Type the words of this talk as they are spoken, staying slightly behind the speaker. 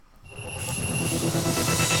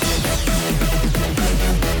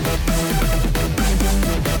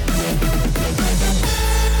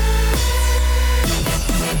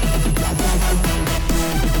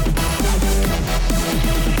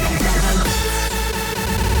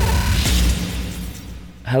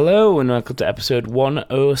Hello and welcome to episode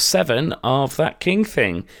 107 of That King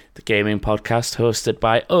Thing, the gaming podcast hosted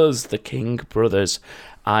by us, the King Brothers.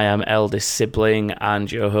 I am eldest sibling and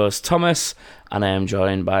your host Thomas, and I am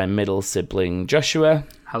joined by middle sibling Joshua.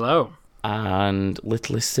 Hello. And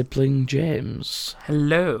littlest sibling James.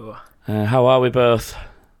 Hello. How are we both?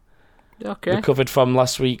 Okay. Recovered from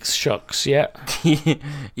last week's shocks yet?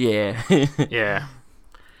 Yeah. Yeah.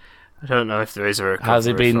 I don't know if there is a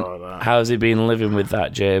recovery for that. How's he been living with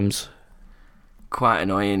that, James? Quite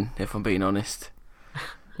annoying, if I'm being honest.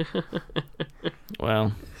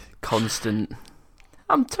 Well, constant.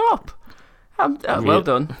 I'm top. Well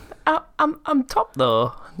done. I'm top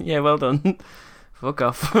though. Yeah, well done. Fuck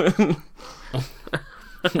off.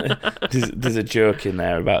 there's a joke in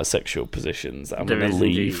there about sexual positions. I'm going to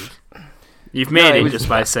leave. Indeed. You've made it just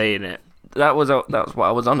by saying it. That was what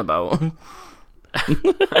I was on about.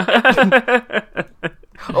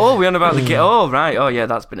 Oh, we're on about the game. Oh, right. Oh, yeah,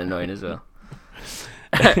 that's been annoying as well.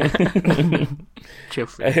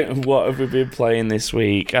 What have we been playing this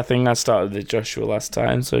week? I think I started with Joshua last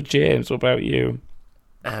time. So, James, what about you?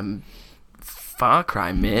 Far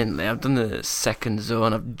Cry mainly. I've done the second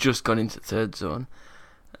zone. I've just gone into third zone.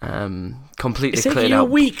 Completely cleared out. It's taking you a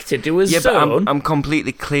week to do a zone. But I'm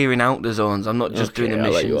completely clearing out the zones. I'm not just doing the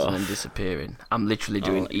missions and then disappearing. I'm literally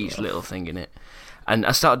doing each little thing in it. And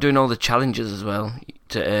I started doing all the challenges as well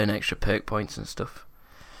to earn extra perk points and stuff.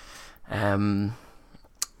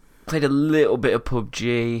 Played a little bit of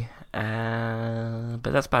PUBG,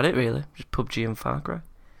 but that's about it really. Just PUBG and Far Cry.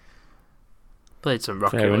 Played some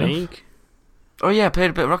Rocket League. Oh yeah, I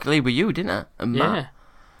played a bit of Rocket League with you, didn't I? And Matt.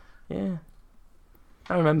 Yeah.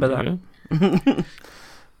 I remember that.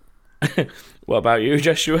 What about you,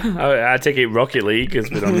 Joshua? I take it Rocket League has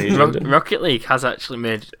been on the agenda. Rocket League has actually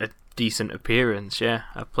made a decent appearance, yeah.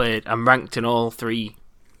 I'm ranked in all three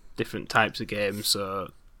different types of games,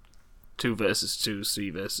 so 2 versus 2s, 3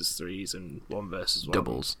 versus 3s, and 1 versus 1.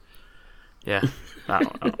 Doubles. Yeah,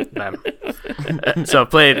 them. So I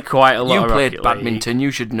played quite a lot of Rocket League. You played badminton, you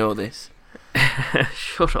should know this.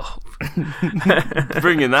 Shut up.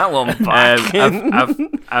 Bringing that one back.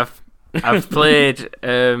 I've played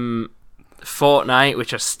Fortnite,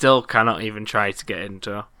 which I still cannot even try to get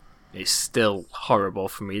into. It's still horrible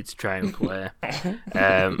for me to try and play.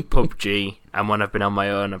 PUBG, and when I've been on my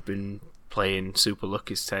own, I've been playing Super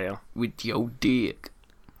Lucky's Tale. With your dick?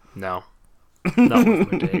 No. Not with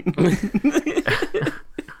my dick.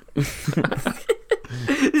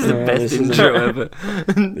 This is the best intro ever.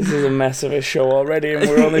 This is a mess of a show already, and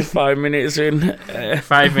we're only 5 minutes in.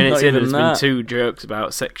 5 minutes in, there's been 2 jokes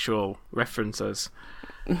about sexual references.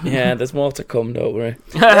 Yeah, there's more to come, don't worry.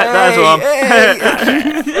 There's one.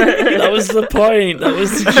 That was the point. That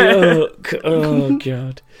was the joke. Oh,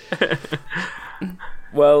 God.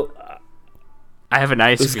 Well, I have an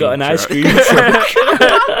ice cream. It's got an ice cream truck.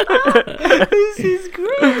 This is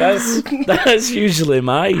great. That's usually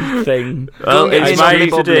my thing. Well, it's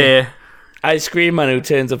mine today. Ice cream man who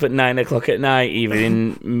turns up at 9 o'clock at night,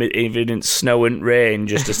 even in snow and rain,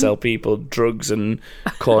 just to sell people drugs and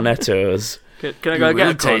cornettos. Can I go get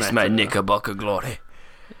a taste my Knickerbocker glory?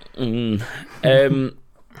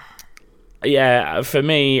 Yeah, for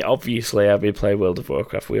me, obviously, I've been playing World of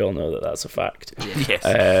Warcraft. We all know that that's a fact.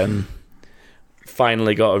 Yes.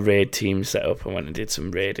 Finally got a raid team set up. I went and did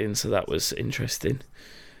some raiding, so that was interesting.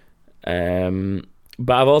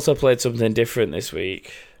 But I've also played something different this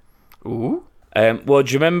week. Ooh. Well,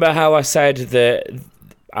 do you remember how I said that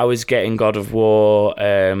I was getting God of War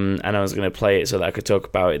and I was going to play it so that I could talk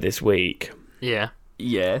about it this week? Yeah.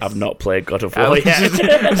 Yes. I've not played God of War yet.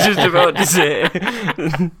 I was just about to say.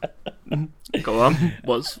 Go on.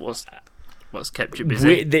 What's kept you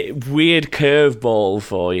busy? Weird curveball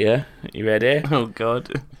for you. You ready? Oh,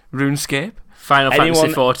 God. RuneScape? Final Fantasy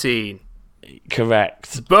 14.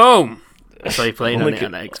 Correct. Boom! I saw you playing on it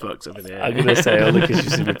on Xbox over there. I'm going to say only because you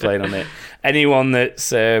seem to be playing on it. Anyone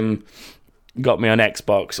that's got me on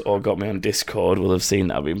Xbox or got me on Discord will have seen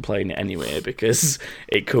that I've been playing it anyway, because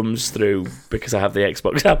it comes through because I have the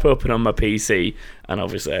Xbox app open on my PC and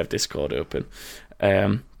obviously I have Discord open.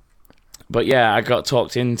 But yeah, I got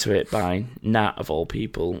talked into it by Nat, of all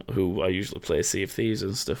people, who I usually play Sea of Thieves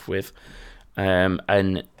and stuff with.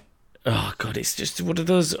 And, oh God, it's just one of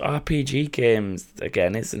those RPG games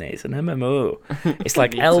again, isn't it? It's an MMO. It's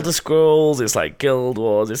like Elder Scrolls, it's like Guild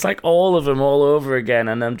Wars, it's like all of them all over again,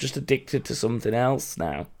 and I'm just addicted to something else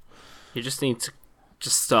now. You just need to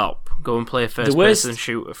just stop. Go and play a first-person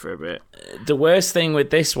shooter for a bit. The worst thing with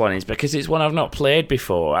this one is because it's one I've not played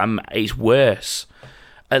before, it's worse.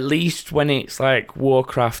 At least when it's like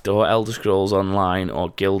Warcraft or Elder Scrolls Online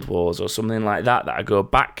or Guild Wars or something like that I go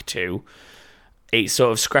back to, it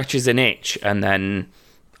sort of scratches an itch, and then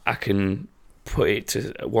I can put it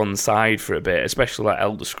to one side for a bit, especially like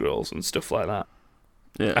Elder Scrolls and stuff like that.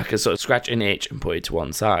 Yeah. I can sort of scratch an itch and put it to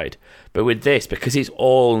one side. But with this, because it's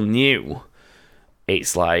all new,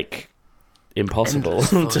 it's like impossible.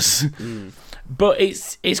 But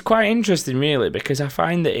it's quite interesting, really, because I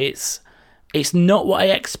find that it's not what I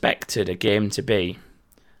expected a game to be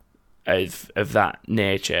of that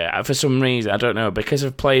nature. For some reason, I don't know, because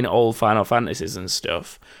of playing old Final Fantasies and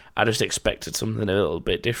stuff, I just expected something a little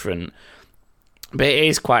bit different. But it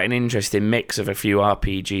is quite an interesting mix of a few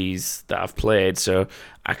RPGs that I've played, so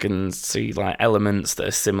I can see like elements that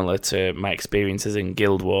are similar to my experiences in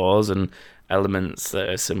Guild Wars and elements that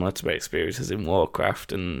are similar to my experiences in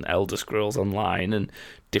Warcraft and Elder Scrolls Online and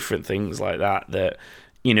different things like that,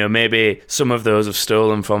 you know, maybe some of those have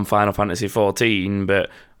stolen from Final Fantasy XIV, but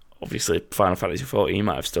obviously Final Fantasy XIV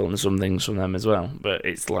might have stolen some things from them as well. But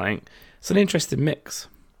it's an interesting mix.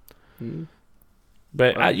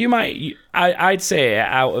 But I'd say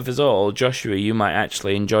out of us all, Joshua, you might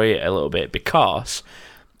actually enjoy it a little bit, because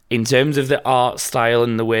in terms of the art style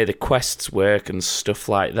and the way the quests work and stuff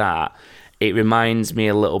like that, it reminds me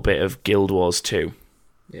a little bit of Guild Wars 2.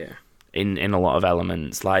 Yeah. In a lot of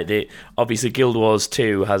elements. Obviously Guild Wars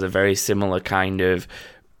 2 has a very similar kind of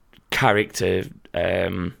character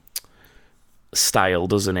style,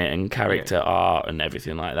 doesn't it? And character art and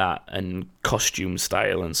everything like that, and costume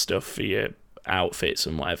style and stuff for your outfits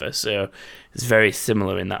and whatever. So it's very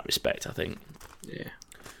similar in that respect, I think. Yeah.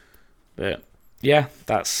 But yeah,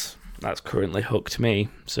 that's currently hooked me.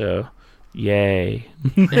 So yay.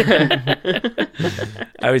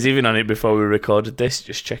 I was even on it before we recorded this,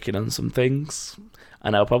 just checking on some things.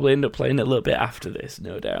 And I'll probably end up playing it a little bit after this,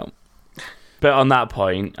 no doubt. But on that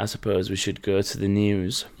point, I suppose we should go to the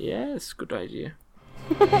news. Yeah, it's a good idea.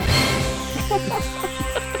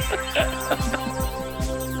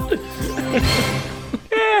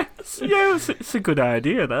 It's a good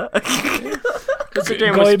idea, that.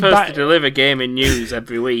 Considering we're supposed to deliver gaming news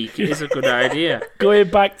every week, it is a good idea. Going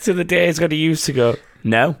back to the days when he used to go,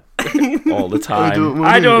 no, all the time.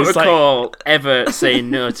 I don't recall ever saying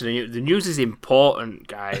no to the news. The news is important,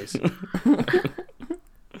 guys.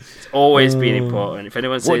 It's always been important. If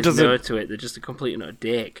anyone says no to it, they're just a complete and utter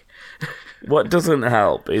dick. What doesn't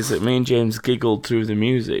help is that me and James giggled through the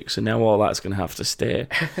music, so now all that's going to have to stay.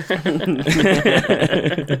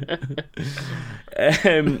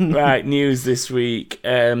 Right, news this week.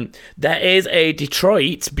 There is a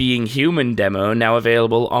Detroit Being Human demo now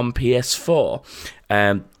available on PS4.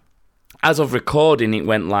 As of recording, it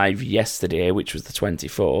went live yesterday, which was the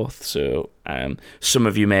 24th, so some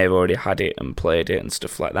of you may have already had it and played it and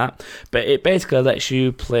stuff like that. But it basically lets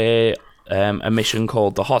you play a mission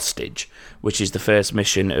called The Hostage, which is the first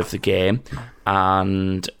mission of the game,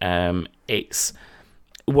 and it's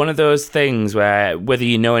one of those things where, whether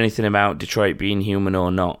you know anything about Detroit Being Human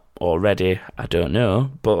or not already, I don't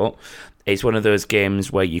know, but it's one of those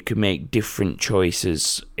games where you can make different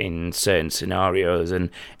choices in certain scenarios,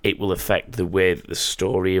 and it will affect the way that the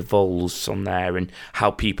story evolves on there, and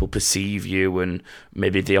how people perceive you, and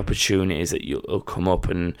maybe the opportunities that you'll come up,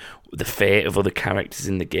 and the fate of other characters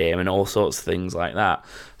in the game, and all sorts of things like that.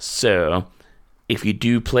 So, if you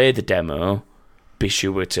do play the demo, be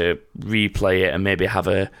sure to replay it and maybe have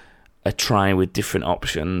a try with different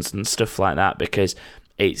options and stuff like that, because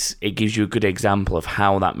it gives you a good example of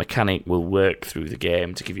how that mechanic will work through the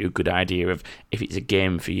game, to give you a good idea of if it's a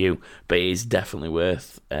game for you. But it is definitely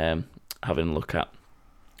worth having a look at,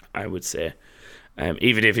 I would say.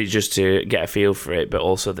 Even if it's just to get a feel for it, but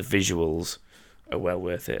also the visuals are well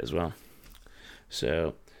worth it as well.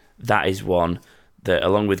 So that is one that,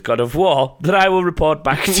 along with God of War, that I will report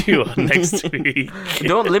back to you on next week.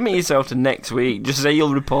 Don't limit yourself to next week. Just say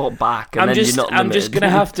you'll report back, and you're not limited. I'm just going to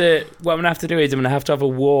have to... What I'm going to have to do is I'm going to have to have a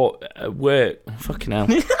work... Fucking hell.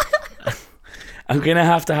 I'm going to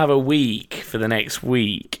have a week for the next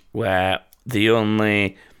week where the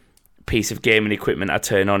only piece of gaming equipment I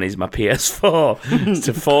turn on is my PS4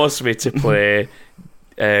 to force me to play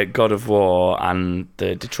God of War and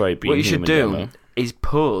the Detroit Being Human demo. What you should do is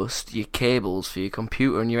post your cables for your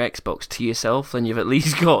computer and your Xbox to yourself, then you've at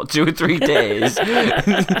least got 2 or 3 days of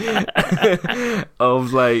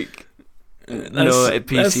no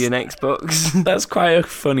PC and Xbox. That's quite a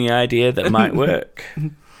funny idea that might work.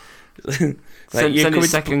 Send it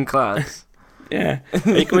second class. Yeah.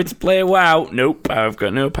 Are you coming to play WoW? Nope, I've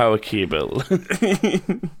got no power cable.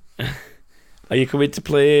 Are you coming to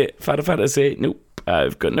play Final Fantasy? Nope,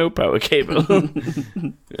 I've got no power cable.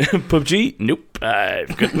 PUBG, nope,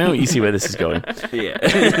 I've got no. You see where this is going? Yeah.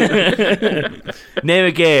 Name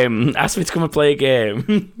a game. Ask me to come and play a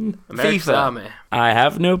game. America's FIFA. Army. I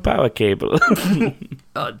have no power cable.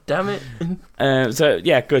 Oh, damn it. So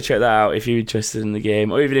yeah, go check that out if you're interested in the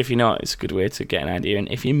game, or even if you're not, it's a good way to get an idea,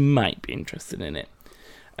 and if you might be interested in it.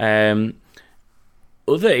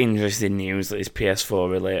 Other interesting news that is PS4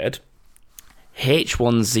 related: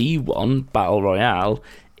 H1Z1 Battle Royale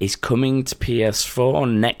is coming to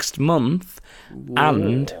PS4 next month,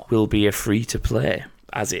 and will be a free to play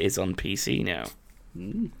as it is on PC now.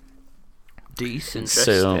 Decent.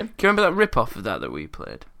 So, Do you remember that rip-off of that we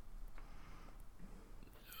played?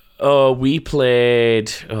 we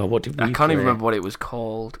played. Oh, what did we? I can't even remember what it was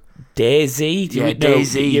called. Daisy.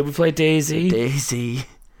 Daisy. Yeah, we played Daisy. Daisy.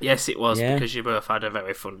 Yes, it was, Yeah. because you both had a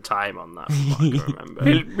very fun time on that, from what I can remember.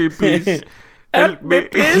 Help me, please. Help me,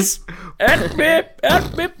 please.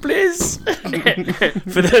 Help me, please.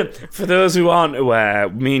 For those who aren't aware,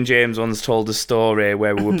 me and James once told a story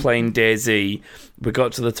where we were playing DayZ. We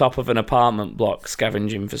got to the top of an apartment block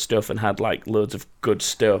scavenging for stuff and had like loads of good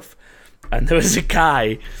stuff. And there was a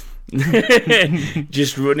guy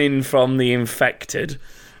just running from the infected.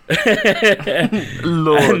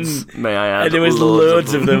 Loads, may I add. And there was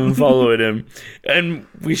loads of them following him. And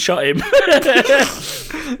we shot him.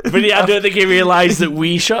 But I don't think he realised that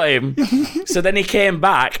we shot him. So then he came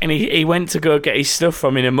back and he went to go get his stuff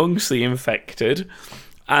from in amongst the infected.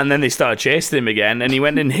 And then they started chasing him again, and he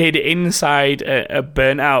went and hid inside a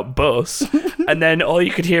burnt-out bus. And then all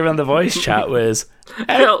you could hear on the voice chat was,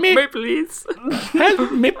 Help me, please.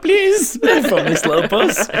 help me, please, from this little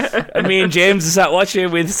bus. And me and James sat watching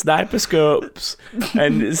with sniper scopes,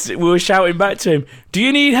 and we were shouting back to him, do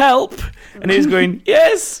you need help? And he was going,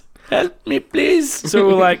 yes, help me, please. So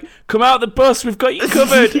we were like, come out the bus, we've got you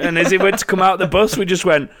covered. And as he went to come out the bus, we just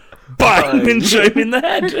went, bang, and shot him in the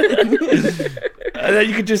head. And then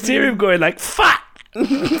you could just hear him going like, fuck,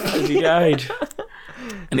 as he died.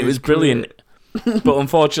 And it was brilliant. But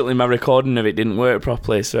unfortunately, my recording of it didn't work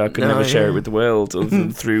properly, so I could never share it with the world other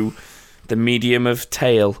than through the medium of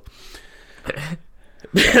tail.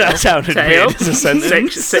 That sounded weird as a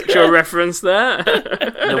sentence. Sexual reference there.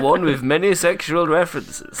 The one with many sexual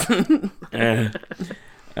references.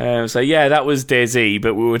 So yeah, that was DayZ,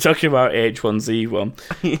 but we were talking about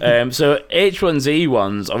H1Z1. So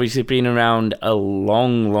H1Z1's obviously been around a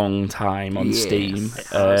long time on Steam.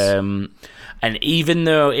 And even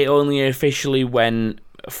though it only officially went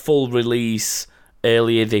full release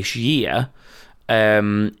earlier this year,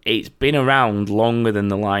 it's been around longer than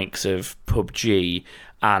the likes of PUBG,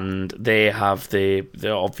 and they have the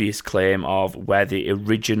obvious claim of where the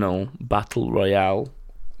original Battle Royale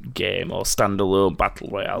game or standalone Battle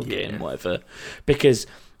Royale game, whatever, because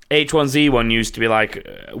H1Z1 used to be like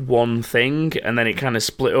one thing, and then it kind of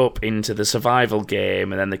split up into the survival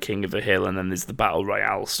game, and then the King of the Hill, and then there's the Battle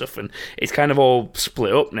Royale stuff, and it's kind of all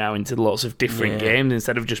split up now into lots of different games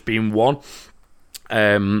instead of just being one.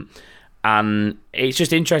 And it's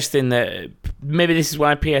just interesting that maybe this is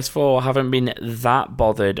why PS4 haven't been that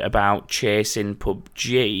bothered about chasing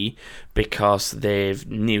PUBG, because they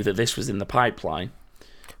knew that this was in the pipeline.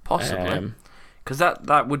 Possibly. Because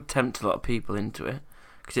that would tempt a lot of people into it.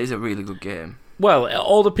 Because it is a really good game. Well,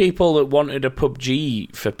 all the people that wanted a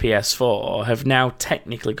PUBG for PS4 have now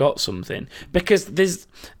technically got something. Because there's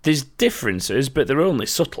differences, but they're only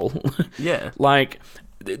subtle. Yeah. Like,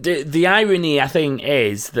 the irony, I think,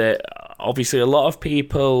 is that obviously a lot of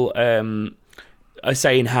people are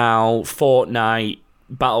saying how Fortnite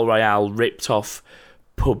Battle Royale ripped off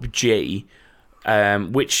PUBG,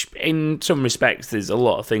 which in some respects there's a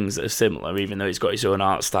lot of things that are similar, even though it's got its own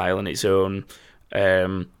art style and its own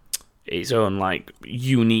like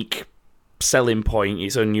unique selling point,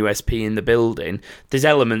 its own USP in the building. There's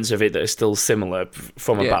elements of it that are still similar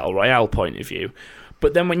from a Battle Royale point of view.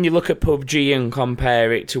 But then when you look at PUBG and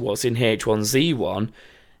compare it to what's in H1Z1,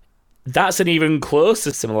 that's an even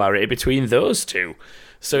closer similarity between those two.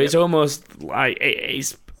 So it's almost like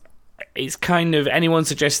it's kind of anyone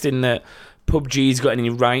suggesting that PUBG's got any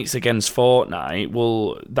rights against Fortnite,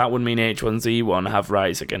 well, that would mean H1Z1 have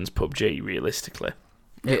rights against PUBG, realistically.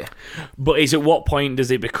 Yeah. But at what point does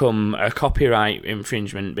it become a copyright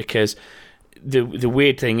infringement? Because the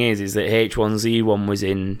weird thing is that H1Z1 was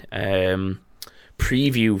in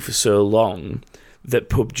preview for so long that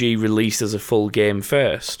PUBG released as a full game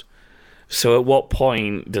first. So at what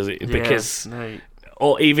point does it... Because...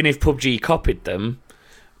 Or even if PUBG copied them,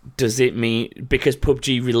 does it mean... Because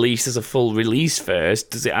PUBG released as a full release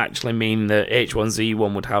first, does it actually mean that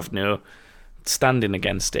H1Z1 would have no standing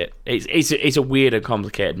against it. It's a weird and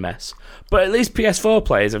complicated mess. But at least PS4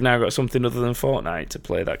 players have now got something other than Fortnite to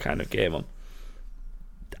play that kind of game on.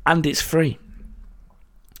 And it's free.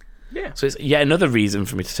 Yeah. So it's yet another reason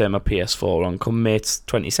for me to turn my PS4 on come May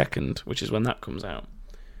 22nd, which is when that comes out.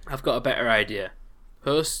 I've got a better idea.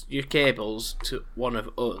 Post your cables to one of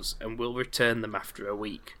us and we'll return them after a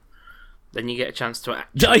week. Then you get a chance to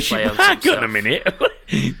actually play on some Hang on stuff. a minute.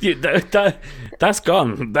 That's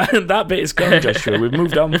gone. That bit is gone, Joshua. We've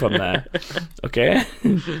moved on from there. Okay?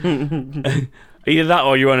 Either that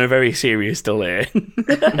or you're on a very serious delay.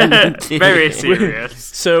 Very serious.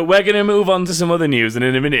 So we're going to move on to some other news, and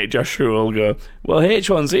in a minute Joshua will go, well,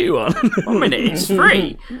 H1Z1. 1 minute, it's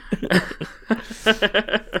free.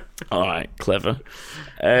 Alright, clever.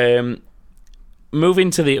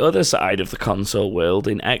 Moving to the other side of the console world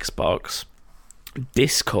in Xbox,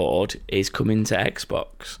 Discord is coming to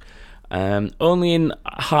Xbox. Only in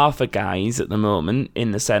half a guise at the moment,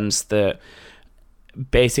 in the sense that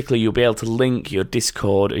basically you'll be able to link your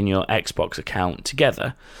Discord and your Xbox account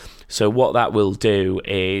together. So what that will do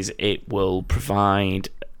is it will provide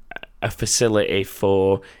a facility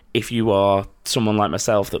for, if you are someone like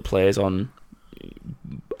myself that plays on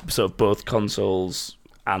sort of both consoles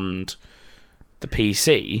and the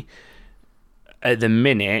PC, at the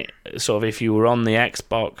minute, sort of if you were on the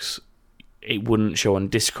Xbox, it wouldn't show on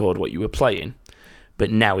Discord what you were playing, but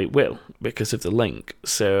now it will because of the link.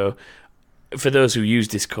 So for those who use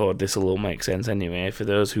Discord, this will all make sense anyway. For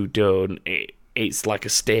those who don't, it's like a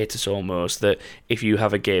status almost, that if you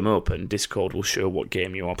have a game open, Discord will show what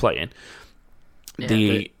game you are playing. Yeah,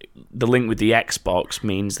 the link with the Xbox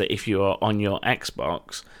means that if you are on your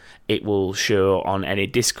Xbox, it will show on any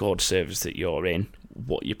Discord servers that you're in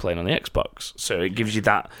what you're playing on the Xbox. So it gives you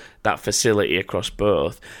that facility across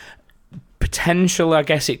both. Potential, I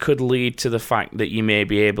guess it could lead to the fact that you may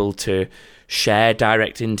be able to share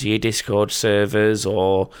direct into your Discord servers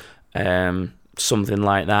or something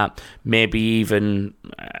like that. Maybe even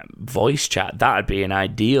voice chat. That would be an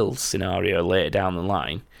ideal scenario later down the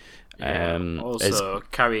line. Yeah, also,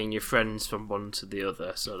 carrying your friends from one to the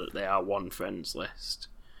other so that they are one friends list.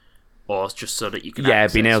 Or just so that you can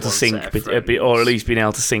being able to sync, or at least being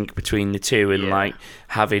able to sync between the two, and like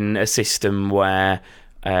having a system where,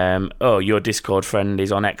 your Discord friend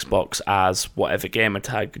is on Xbox as whatever gamer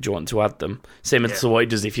tag, do you want to add them? Same as what it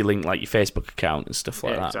does if you link like your Facebook account and stuff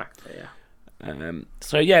like that. Exactly. Yeah.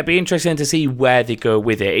 So it'd be interesting to see where they go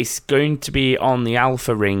with it. It's going to be on the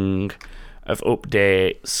alpha ring of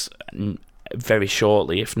updates very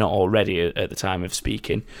shortly, if not already at the time of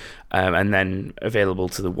speaking, and then available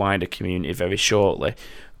to the wider community very shortly.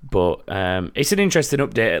 But it's an interesting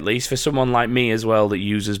update, at least for someone like me as well that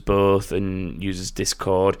uses both and uses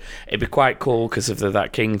Discord. It'd be quite cool because of the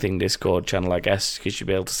That King Thing Discord channel, I guess, because you'll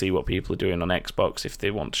be able to see what people are doing on Xbox if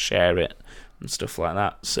they want to share it and stuff like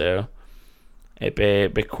that. So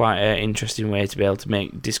it'd be quite an interesting way to be able to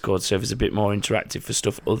make Discord servers a bit more interactive for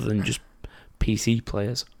stuff other than just PC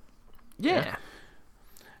players. Yeah.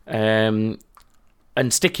 And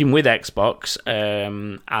sticking with Xbox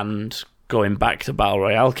and going back to Battle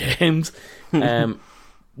Royale games,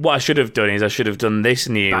 what I should have done is I should have done this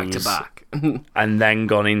news back to back and then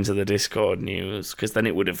gone into the Discord news, because then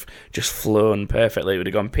it would have just flown perfectly. It would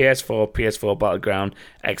have gone PS4 Battleground,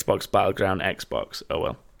 Xbox Battleground, Xbox. Oh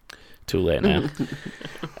well. Too late now.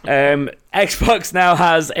 Xbox now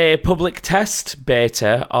has a public test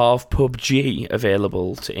beta of PUBG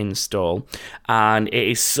available to install, and it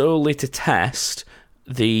is solely to test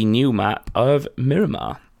the new map of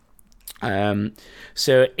Miramar.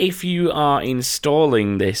 So if you are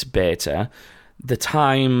installing this beta, the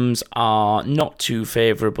times are not too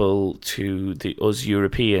favourable to us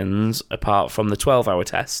Europeans, apart from the 12-hour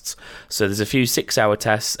tests. So there's a few 6-hour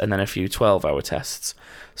tests and then a few 12-hour tests.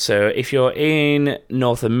 So if you're in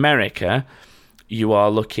North America, you are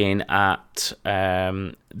looking at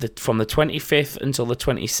from the 25th until the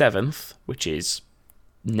 27th, which is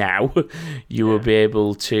now, you will be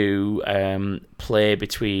able to play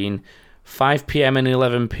between 5 p.m. and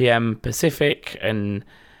 11 p.m. Pacific and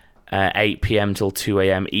 8 p.m. till 2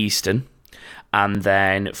 a.m. Eastern. And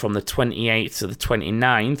then from the 28th to the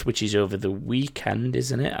 29th, which is over the weekend,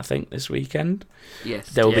 isn't it? I think this weekend. Yes.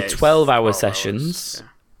 There will be 12-hour sessions,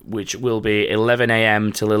 which will be 11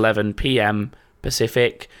 a.m. till 11 p.m.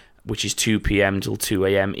 Pacific, which is 2 p.m. till 2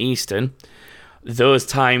 a.m. Eastern. Those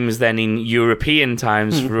times then in European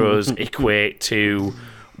times for us equate to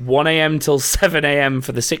 1 a.m. till 7 a.m.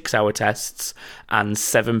 for the 6-hour tests and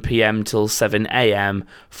 7 p.m. till 7 a.m.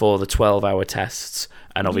 for the 12-hour tests.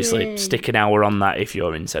 And obviously stick an hour on that if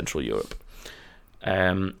you're in Central Europe.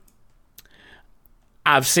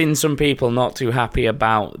 I've seen some people not too happy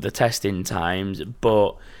about the testing times,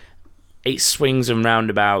 but it swings and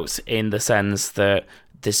roundabouts in the sense that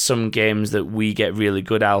there's some games that we get really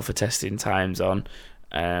good alpha testing times on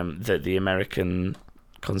that the American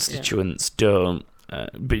constituents don't.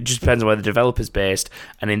 But it just depends on where the developer's based.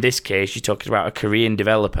 And in this case, you're talking about a Korean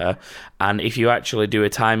developer. And if you actually do a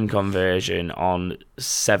time conversion on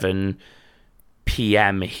 7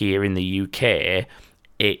 p.m. here in the UK,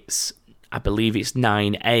 I believe it's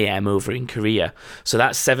 9 a.m. over in Korea. So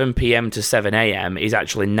that 7 p.m. to 7 a.m. is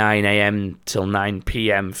actually 9 a.m. till 9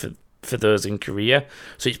 p.m. for those in Korea.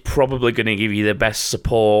 So it's probably going to give you the best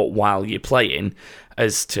support while you're playing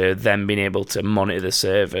as to them being able to monitor the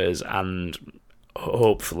servers and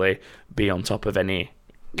hopefully be on top of any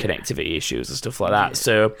connectivity issues and stuff like that.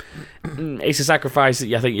 So it's a sacrifice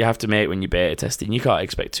that I think you have to make when you're beta testing. You can't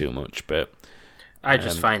expect too much, but I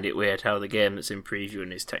just find it weird how the game that's in preview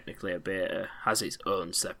and is technically a beta has its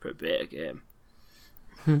own separate beta game.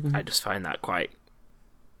 I just find that quite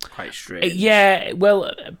strange. Yeah,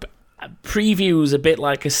 well, preview's a bit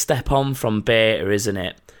like a step on from beta, isn't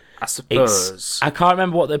it? I suppose. I can't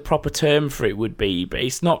remember what the proper term for it would be, but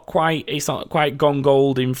it's not quite gone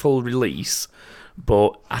gold in full release.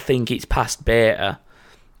 But I think it's past beta.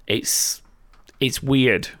 It's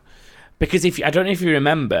weird because I don't know if you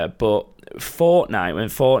remember, but Fortnite, when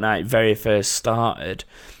Fortnite very first started,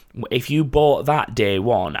 if you bought that day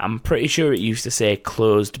one, I'm pretty sure it used to say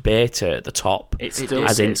closed beta at the top. It still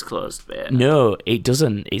says closed beta. No, it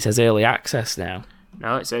doesn't. It says early access now.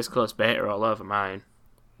 No, it says closed beta all over mine.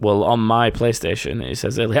 Well, on my PlayStation, it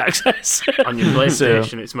says early access. On your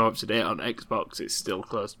PlayStation, it's more up to date. On Xbox, it's still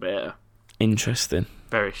closed beta. Interesting.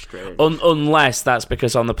 Very strange. Unless that's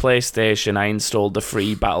because on the PlayStation, I installed the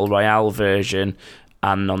free Battle Royale version,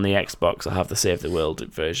 and on the Xbox, I have the Save the World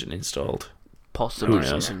version installed. Possibly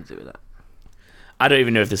something to do with that. I don't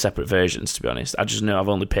even know if they're separate versions, to be honest. I just know I've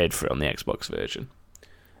only paid for it on the Xbox version.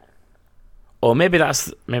 Or maybe I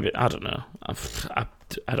don't know.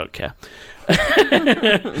 I don't care.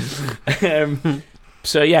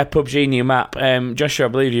 So yeah, PUBG new map. Joshua, I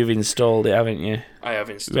believe you've installed it, haven't you? I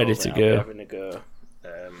have installed Ready it. to I'll go. be having a go.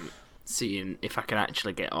 Seeing if I can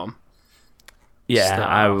actually get on. Yeah,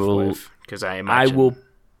 I will. Because I imagine I will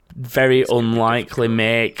very unlikely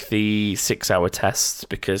make the 6-hour tests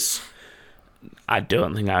because I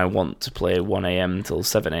don't think I want to play 1 a.m. till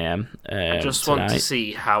 7 a.m. I just tonight. want to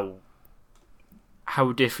see how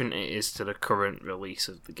different it is to the current release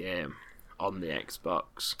of the game on the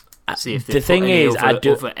Xbox. See if they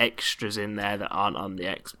other extras in there that aren't on the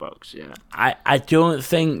Xbox yet. I don't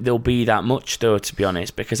think there'll be that much though, to be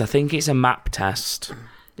honest, because I think it's a map test.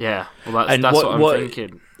 Yeah, well that's what I'm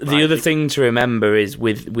thinking. The other thing to remember is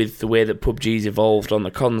with the way that PUBG's evolved on the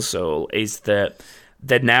console is that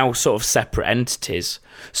they're now sort of separate entities.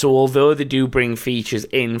 So although they do bring features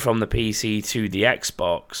in from the PC to the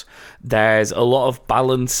Xbox, there's a lot of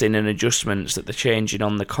balancing and adjustments that they're changing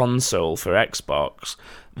on the console for Xbox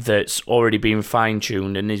that's already been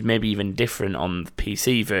fine-tuned and is maybe even different on the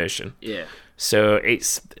PC version. Yeah. So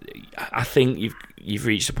I think you've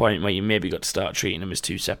reached a point where you maybe got to start treating them as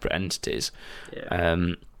two separate entities.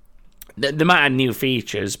 Yeah. They might add new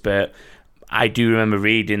features, but I do remember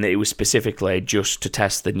reading that it was specifically just to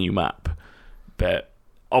test the new map. But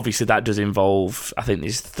obviously that does involve, I think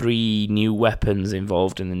there's 3 new weapons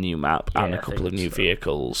involved in the new map and a couple of new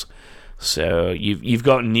vehicles. So you've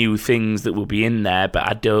got new things that will be in there, but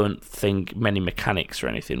I don't think many mechanics or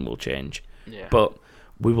anything will change. Yeah. But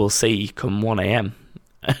we will see come 1 a.m.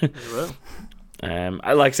 We will. Like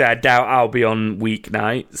I said, I doubt I'll be on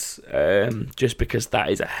weeknights, just because that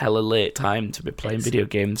is a hella late time to be playing video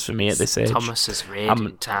games for me at this age. Thomas's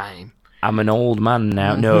raiding time. I'm an old man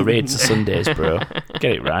now. No, raids are Sundays, bro.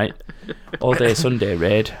 Get it right. All day Sunday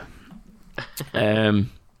raid.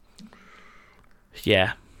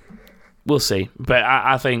 Yeah. We'll see. But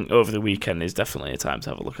I think over the weekend is definitely a time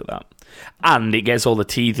to have a look at that. And it gets all the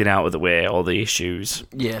teething out of the way, all the issues.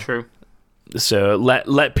 Yeah. True. So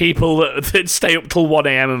let people that stay up till 1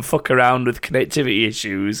 a.m. and fuck around with connectivity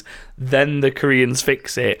issues, then the Koreans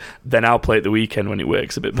fix it, then I'll play it the weekend when it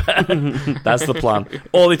works a bit better. That's the plan.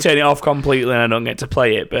 Or they turn it off completely and I don't get to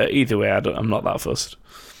play it, but either way, I'm not that fussed.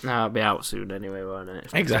 No, it'll be out soon anyway, won't it?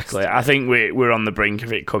 Exactly. I think we're on the brink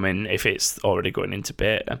of it coming if it's already going into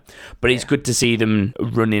beta. But it's good to see them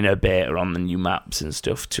running a beta on the new maps and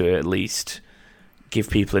stuff to at least give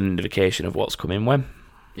people an indication of what's coming when.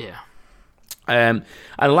 Yeah. And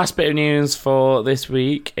the last bit of news for this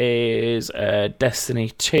week is Destiny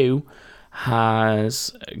 2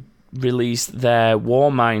 has released their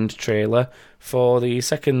Warmind trailer for the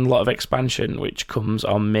second lot of expansion, which comes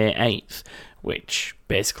on May 8th, which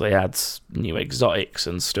basically adds new exotics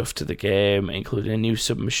and stuff to the game, including a new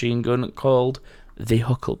submachine gun called the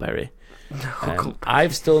Huckleberry.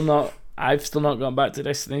 I've still not gone back to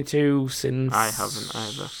Destiny 2 since... I haven't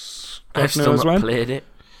either. I've still not played it.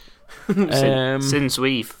 Since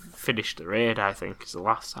we finished the raid, I think, is the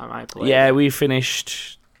last time I played Yeah, it. we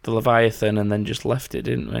finished the Leviathan and then just left it,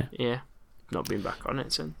 didn't we? Yeah. Not been back on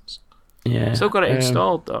it since. Yeah. Still got it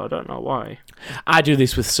installed, though. I don't know why. I do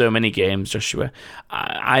this with so many games, Joshua.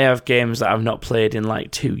 I have games that I've not played in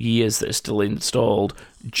like 2 years that are still installed,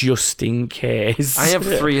 just in case. I have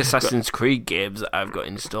 3 Assassin's Creed games that I've got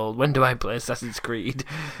installed. When do I play Assassin's Creed?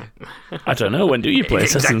 I don't know. When do you play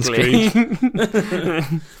Assassin's Creed?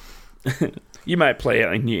 You might play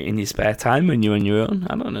it in your spare time when you're on your own.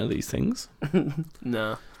 I don't know these things.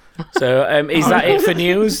 No. So, is that it for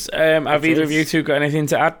news? Have either of you two got anything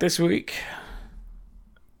to add this week?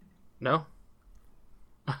 No.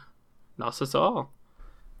 Not at all.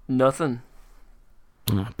 Nothing.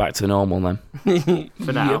 Back to normal then.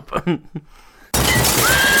 For now.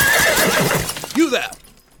 You there!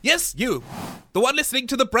 Yes, you! The one listening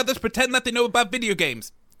to the brothers pretend that they know about video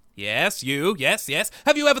games. Yes, you, yes.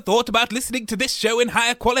 Have you ever thought about listening to this show in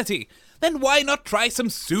higher quality? Then why not try some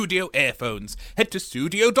Sudio earphones? Head to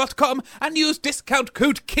Sudio.com and use discount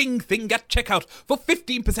code KINGTHING at checkout for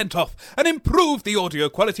 15% off and improve the audio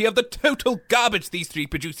quality of the total garbage these 3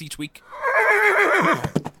 produce each week.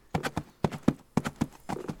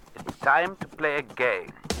 It's time to play a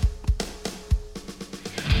game.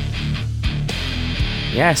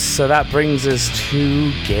 Yes, so that brings us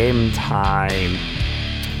to game time.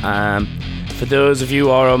 For those of you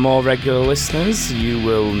who are more regular listeners, you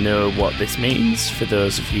will know what this means. For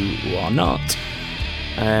those of you who are not,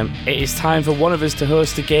 it is time for one of us to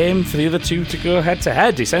host a game, for the other two to go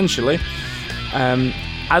head-to-head, essentially.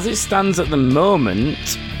 As it stands at the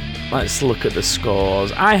moment, let's look at the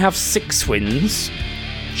scores. I have 6 wins,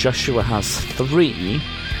 Joshua has 3,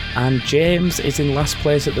 and James is in last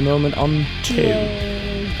place at the moment on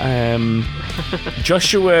 2.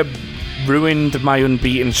 Joshua ruined my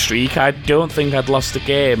unbeaten streak. I don't think I'd lost a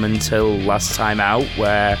game until last time out,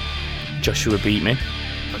 where Joshua beat me.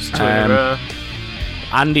 That's 2 in a row.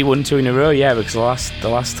 Andy won 2 in a row, yeah, because the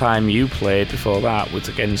last time you played before that was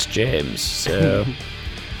against James. So,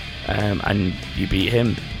 and you beat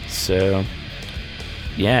him. So,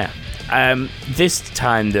 yeah. This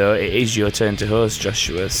time though, it is your turn to host,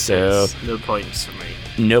 Joshua. So Yes, no points for me.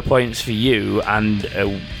 No points for you, and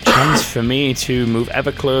a chance for me to move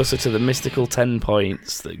ever closer to the mystical 10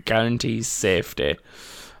 points that guarantees safety.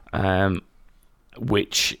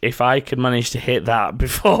 Which, if I can manage to hit that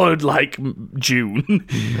before, like, June,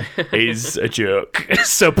 is a joke.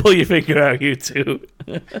 So pull your finger out, you two.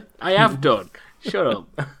 I have done. Shut up.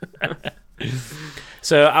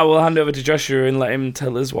 So I will hand over to Joshua and let him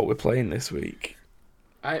tell us what we're playing this week.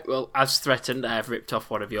 Alright, well, as threatened, I have ripped off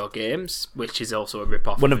one of your games, which is also a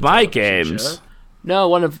rip-off One of of a my television games? show. No,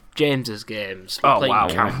 one of James's games. We're playing wow.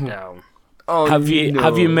 Countdown. Oh, Have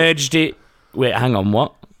you merged it? Wait, hang on,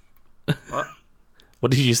 what? What? What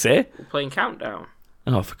did you say? We're playing Countdown.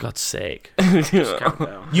 Oh, for God's sake! Just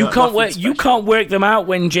Countdown. You No, can't nothing work. You special. can't work them out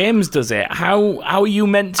when James does it. How are you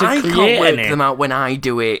meant to I create can't work any? them out when I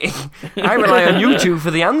do it. I rely on you two for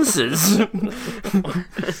the answers. You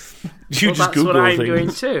Well, just that's Google what I'm things. doing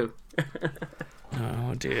too.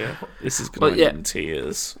 Oh dear, this is Well, going yeah. in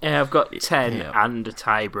tears. Yeah, I've got 10 Yeah. and a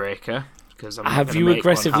tiebreaker. I'm Have gonna you make one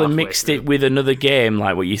aggressively halfway mixed through. it with another game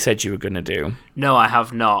like what you said you were going to do? No, I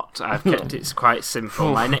have not. I've kept it quite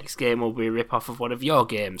simple. My next game will be a rip-off of one of your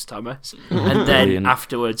games, Thomas. And then Brilliant.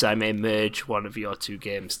 afterwards I may merge one of your 2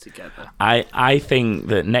 games together. I think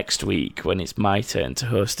that next week when it's my turn to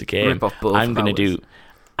host a game, Rip off both I'm going to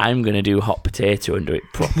of do hot potato and do it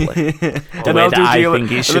properly. The And way I'll that do I deal.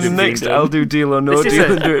 think it And should then have next, been I'll done. do deal or no This is deal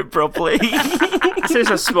a- and do it properly. This is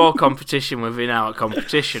a small competition within our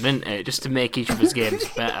competition, isn't it? Just to make each of us games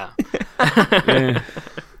better. Yeah.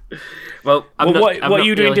 Well, I'm Well, not, what are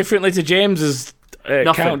you doing differently to James's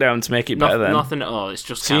Nothing. countdown to make it better then? Nothing at all. It's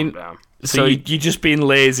just So you- Countdown. So you're just being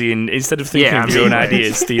lazy and instead of thinking Yeah, of I'm your own being lazy.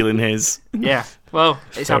 ideas, stealing his. Yeah. Well,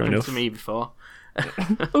 it's Fair happened enough. to me before.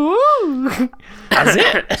 Has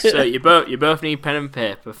it? So you both need pen and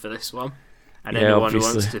paper for this one, and Yeah, anyone who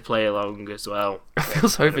obviously. wants to play along as well. I feel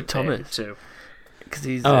sorry for pen and paper Thomas. too. Because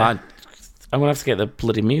he's. Oh, I'm going to have to get the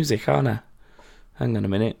bloody music, aren't I? Hang on a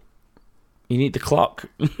minute. You need the clock.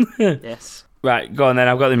 Yes. Right, go on then.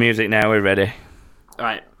 I've got the music now. We're ready. All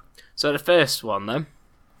right. So the first one then.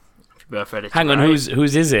 If you're both ready. To Hang on, write,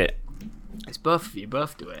 whose is it? It's both of you.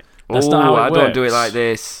 Both do it. That's not how it I don't do it works. like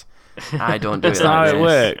this. I don't do That's it not how like it this.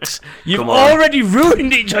 works. You've Come on. already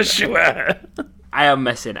ruined it, Joshua. I am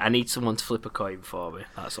messing. I need someone to flip a coin for me.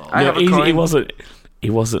 That's all. I have a coin. He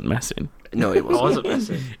wasn't messing. No, it I wasn't. wasn't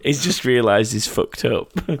messing. He's just realised he's fucked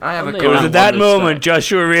up. I have a Only It was coin. at that Wonder's moment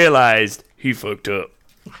Joshua realised he fucked up.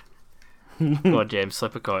 Go on, James,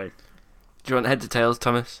 flip a coin. Do you want heads or tails,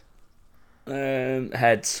 Thomas?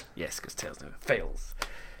 Heads. Yes, because tails never fails.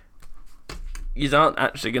 You aren't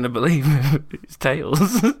actually going to believe it's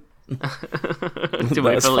tails. Do we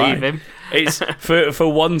That's believe fine. him? It's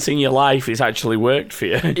for once in your life, it's actually worked for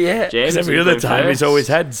you. Yeah. James, Because every you other go time, it's first. always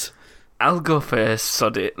heads. I'll go first,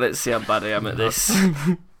 sod it. Let's see how bad I am at this.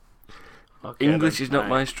 Okay, English then. is not Right.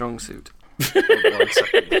 my strong suit. 1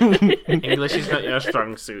 second. English is not your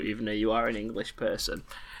strong suit, even though you are an English person.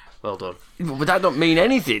 Well done. But that don't mean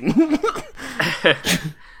anything.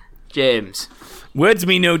 James. Words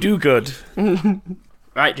me no do good.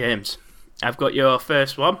 Right, James. I've got your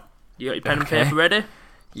first one. You got your pen Okay. and paper ready?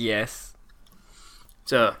 Yes.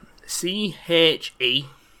 So, CHE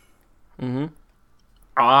Mm-hmm.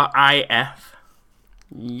 RIF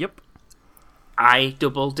Yep.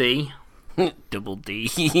 IDD Double D.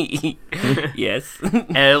 Yes.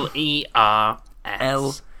 LERS.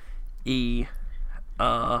 LERS.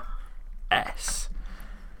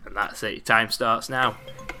 And that's it. Time starts now.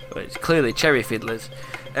 Well, it's clearly cherry fiddlers.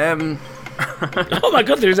 Oh my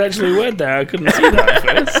god, there's actually a word there. I couldn't see that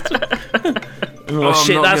at first. Oh, I'm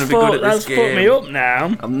shit, not that's gonna be good at that's this fucked me game. up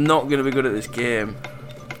now. I'm not going to be good at this game.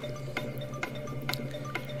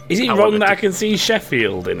 Is it I wrong wanted that to- I can see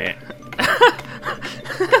Sheffield in it?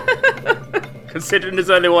 Considering there's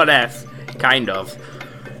only one F. Kind of.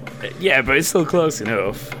 Yeah, but it's still close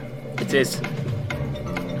enough. It is.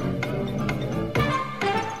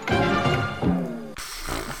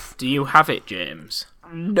 Do you have it, James?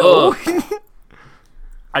 No.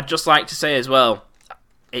 I'd just like to say as well,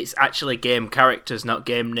 it's actually game characters, not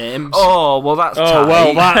game names. Oh, well, that's Oh,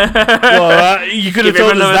 well, that you could have Give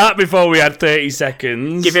him told us another- that before we had 30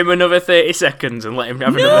 seconds. Give him another 30 seconds and let him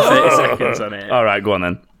have another 30 seconds on it. Alright, go on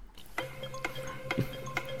then.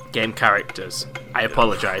 Game characters. I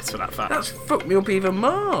apologise for that fact. That's fucked me up even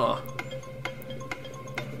more.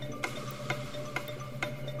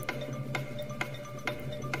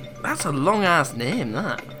 That's a long ass name,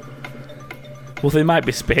 that. Well, there might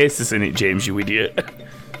be spaces in it, James, you idiot.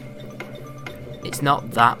 It's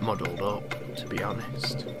not that muddled up, to be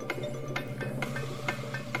honest.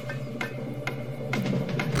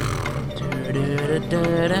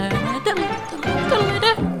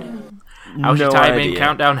 How's your No timing idea.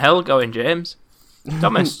 countdown hell going, James?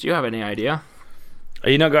 Thomas, do you have any idea? Are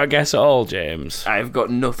you not got a guess at all, James? I've got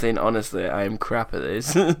nothing, honestly. I am crap at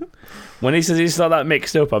this. When he says it's not that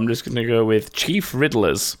mixed up, I'm just going to go with Chief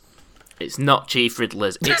Riddlers. It's not Chief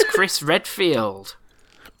Riddlers, it's Chris Redfield.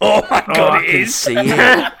 Oh my god, I it can is! see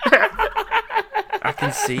it. I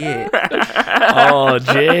can see it. Oh,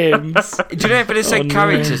 James. Do you know if it had said no.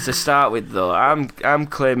 characters to start with, though? I'm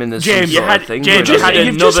claiming there's James, some you sort had- of thing. James, going you on had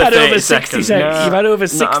here. You've just another had over 30 60 seconds. seconds. No, You've had over not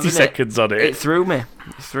 60 having it. seconds on It it. threw me. It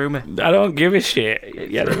threw me. I don't give a shit.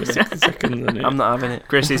 Yeah, over 60 seconds on it. I'm not having it.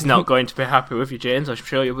 Chris is not going to be happy with you, James. I'm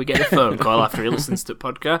sure you'll be getting a phone call after he listens to the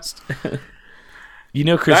podcast. You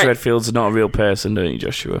know Chris Right. Redfield's not a real person, don't you,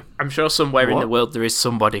 Joshua? I'm sure somewhere in What? the world there is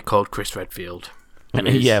somebody called Chris Redfield.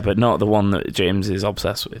 Yeah, but not the one that James is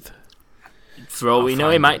obsessed with. For all we know,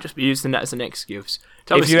 he find might just be using that as an excuse.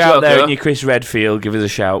 Thomas, If you're you out there okay? and you're Chris Redfield, give us a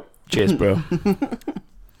shout. Cheers, bro.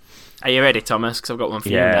 Are you ready, Thomas? Because I've got one for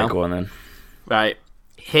you Yeah, now. go on then. Right.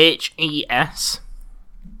 HES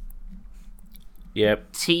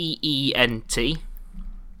Yep, TENT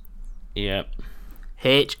yep.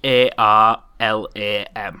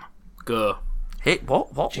 HARLAM. Go. Hit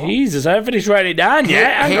what? What? Jesus, I haven't finished writing it down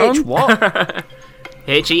yet. Hang H on. what?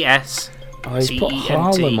 HES Oh, he's put TENT.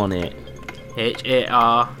 Harlem on it.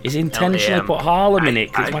 HAR. He's intentionally LAM. put Harlem in it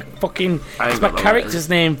because I- my fucking I ain't it's my got the character's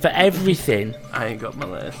name for everything. I ain't got my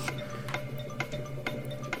list.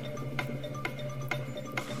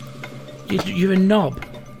 You're a knob.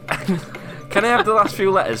 Can I have the last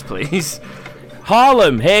few letters, please?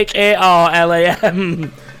 Harlem,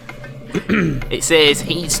 HARLAM. It says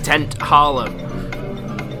He's Tent Harlem.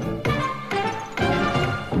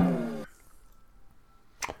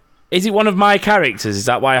 Is it one of my characters? Is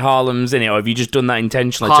that why Harlem's in it, or have you just done that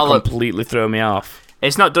intentionally Harlem. to completely throw me off?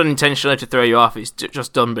 It's not done intentionally to throw you off. It's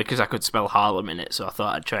just done because I could spell Harlem in it, so I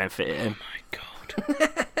thought I'd try and fit it in.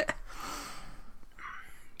 God.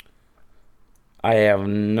 I have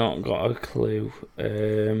not got a clue.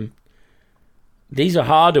 These are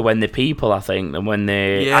harder when they're people, I think, than when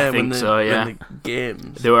they're... Yeah, think when so, yeah. when the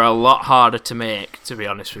games. They were a lot harder to make, to be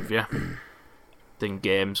honest with you. than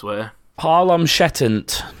games were. Harlem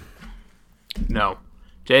Shettant. No.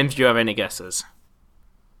 James, do you have any guesses?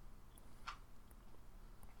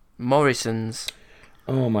 Morrison's.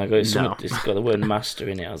 Oh my god, it's No. got the word master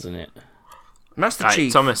in it, hasn't it? Master Right,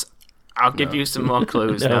 Chief. Thomas, I'll give you some more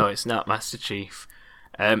clues. No. No, it's not Master Chief.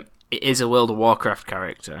 It is a World of Warcraft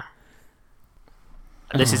character.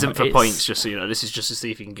 And this isn't for it's- points, just so you know. This is just to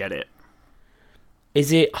see if you can get it.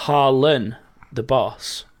 Is it Harlan, the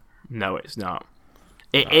boss? No, it's not.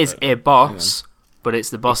 It is a boss, but it's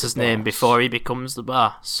the boss's name boss. before he becomes the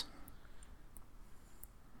boss.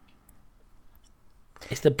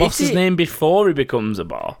 It's the boss's it- name before he becomes a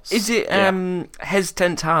boss. Is it Hez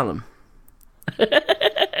Tent Harlem?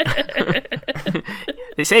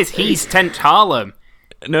 It says he's Tent Harlem.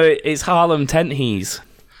 No, it's Harlem Tenthees.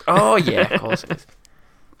 Oh yeah, of course it is.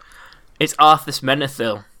 It's Arthas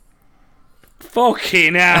Menethil.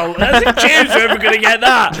 Fucking hell! That's James ever gonna get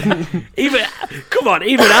that. Come on,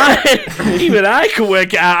 even I could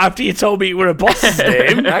work it out after you told me it were a boss's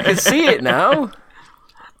name. I can see it now.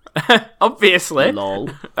 Obviously. Lol.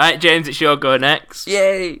 Right, James, it's your go next.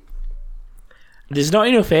 Yay! There's not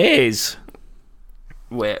enough A's.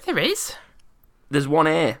 Wait, There is. there's one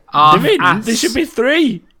A. There should be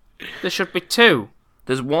 3. There should be 2.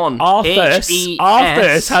 There's one. Arthas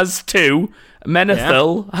H-E-S. has 2.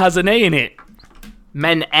 Menethil has an A in it.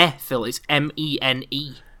 Menethil is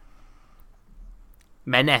M-E-N-E.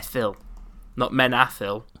 Menethil. Not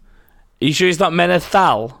Menathil. Are you sure it's not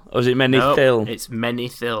Menethal? Or is it Menethil? Nope, it's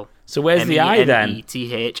Menethil. So where's the I then?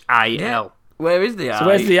 M-E-N-E-T-H-I-L. Where is the I? So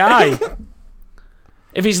where's the I?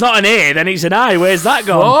 If it's not an A, then it's an I. Where's that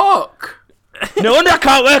gone? Fuck! No wonder I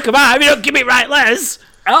can't work them out if you don't give me right letters.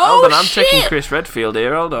 Oh, Hold on, I'm shit! checking Chris Redfield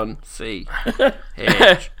here. Hold on. C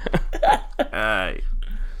H I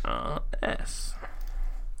R S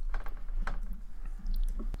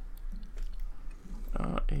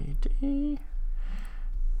R E D.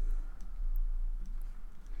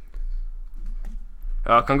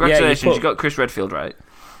 Oh, congratulations! put- You got Chris Redfield right.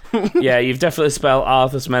 Yeah, you've definitely spelled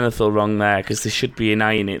Arthas Menethil wrong there because there should be an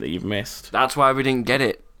I in it that you've missed. That's why we didn't get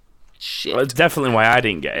it. Shit. Well, it's definitely why I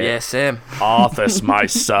didn't get it. Yeah, same. Arthas, my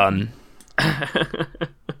son.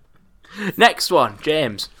 Next one,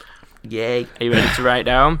 James. Yay! Are you ready to write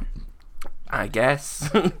down? I guess.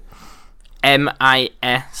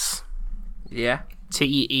 M-I-S Yeah.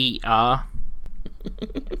 T-E-R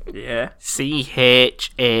Yeah.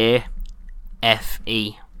 C-H-A-F-E.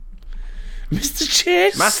 Mr.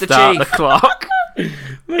 Chase. Master Start Chief. the clock.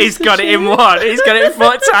 He's got it in one. He's got it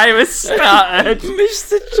before time has started.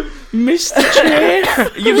 Mr.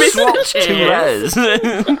 Chase. You've swapped Chief. 2 letters.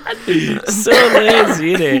 So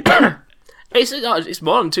lazy, isn't it? It's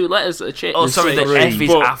more than 2 letters that are changed. Oh, sorry, the three. F is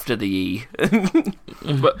But- after the E.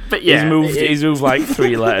 But yeah, He's moved like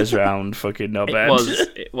 3 letters round. Fucking no bad.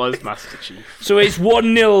 it was Master Chief. So it's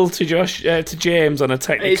 1-0 to to James on a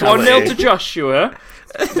technicality. It's 1-0 to Joshua.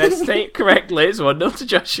 Let's take it correctly. It's 1-0 to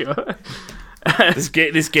Joshua. This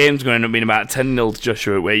game's going to end up being about 10-0 to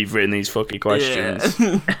Joshua where you've written these fucking questions.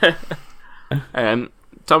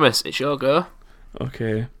 Thomas, it's your go.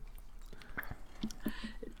 Okay.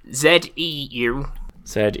 Z-E-U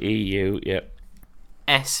Said EU, yep.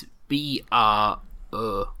 S-B-R-O.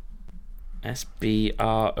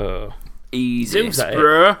 SBRO. Easy. Zeus, that it?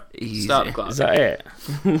 bro. Easy. Start the clock. Is that it?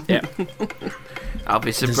 Yeah. I'll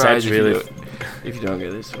be Zed's surprised really- if you don't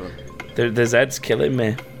get this one. The Zed's killing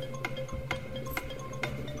me.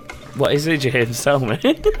 What is it, James? Tell me.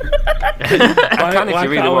 I can if you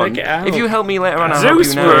really want. If you help me later on, I'll help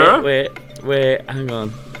Zeus, you now. bro. Wait, hang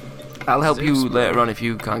on. I'll help you Zeus, later on if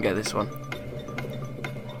you can't get this one.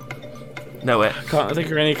 No, wait. Can't think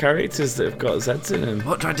of any characters that have got Zeds in them.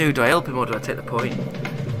 What do I do? Do I help him or do I take the point?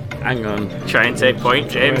 Hang on. Try and take point,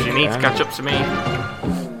 James. You need to catch up to me.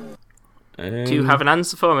 Do you have an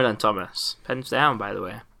answer for me then, Thomas? Pens down, by the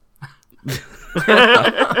way.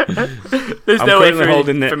 There's no way for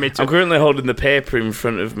me to I'm currently holding the paper in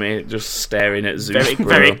front of me, just staring at Zeus. very, bro.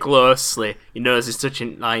 very closely. Your nose is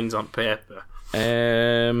touching lines on paper.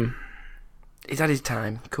 He's had his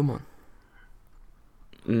time. Come on.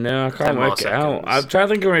 No, I 10 can't more work it out. seconds. I'm trying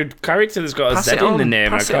to think of a character that's got a Pass Z it in the on,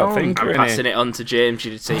 name. I pass it can't on. think of I'm any. passing it on to James.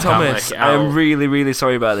 You so you Thomas, can't work it I out. am really, really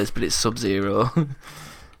sorry about this, but it's Sub-Zero.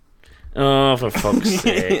 Oh, for fuck's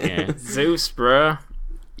sake! Yeah. Zeus, bro.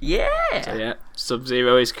 Yeah. So yeah,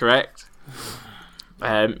 Sub-Zero is correct.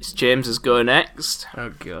 It's James's go next. Oh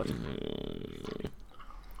god.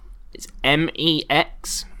 It's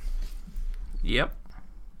M-E-X Yep.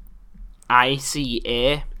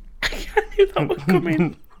 I-C-A I knew that would come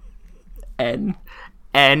in. N.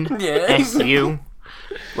 N-S-U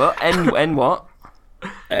Well, N what?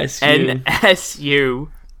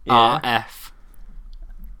 NSURF.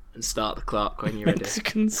 And start the clock when you're ready.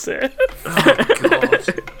 Mexican surf. Oh,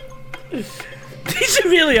 God. These are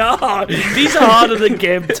really hard. These are harder than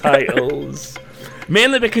game titles.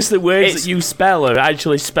 Mainly because the words that you spell are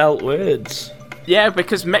actually spelt words. Yeah,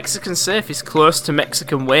 because Mexican surf is close to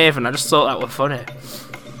Mexican wave, and I just thought that were funny.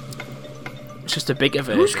 It's just a bigger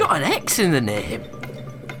version. Who's got an X in the name?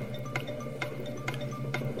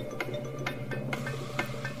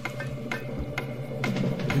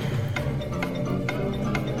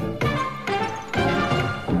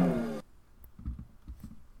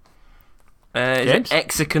 Is it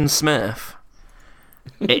Mexican Smurf?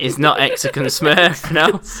 It is not Mexican Smurf,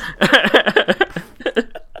 no.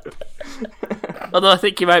 Although I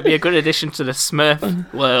think he might be a good addition to the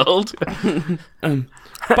Smurf world.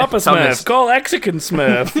 Papa Smurf, call Mexican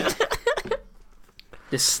Smurf.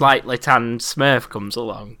 This slightly tanned Smurf comes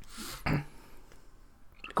along.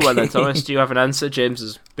 Come on then, Thomas, do you have an answer? James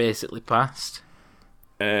has basically passed.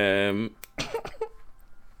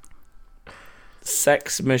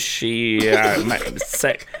 Sex machine.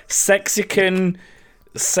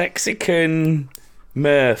 Sexican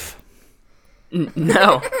Murph.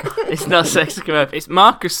 No, it's not Sexican Murph. It's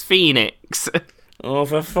Marcus Phoenix. Oh,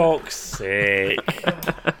 for fuck's sake.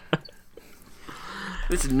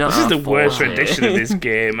 This is the worst rendition of this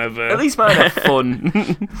game ever. At least mine are fun.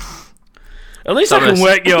 At least Thomas. I can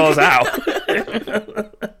work yours out.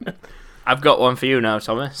 I've got one for you now,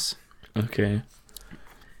 Thomas. Okay.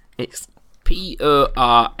 It's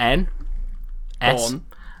PORN. S.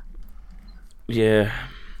 Yeah,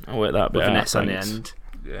 I'll work that bit with an out. S on the end.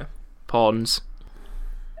 Yeah. Pawns.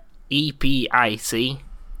 EPIC.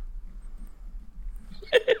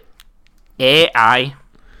 AI.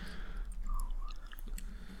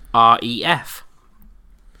 REF.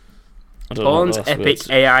 Pawns Epic words.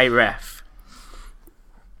 AI Ref.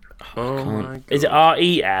 Oh my God. Is it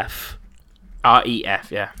REF?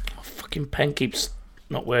 REF, yeah. Oh, fucking pen keeps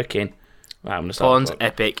not working. Right, I'm gonna Pawns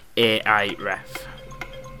Epic AI Ref.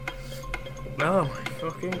 Oh my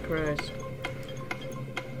fucking Christ.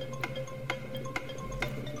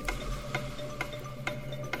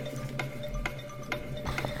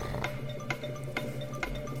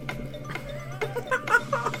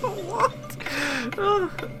 What?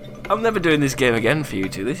 I'm never doing this game again for you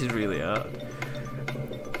two. This is really hard.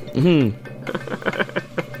 Do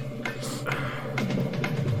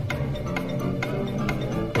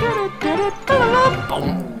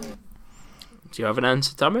you have an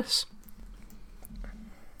answer, Thomas?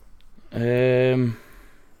 No.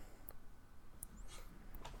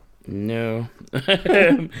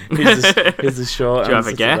 Here's a short Do you answer have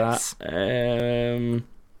a guess? To that.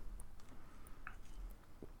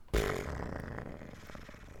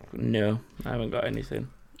 No, I haven't got anything.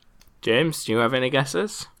 James, do you have any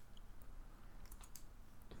guesses?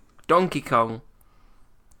 Donkey Kong.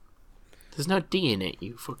 There's no D in it,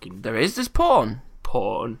 you fucking... There's porn.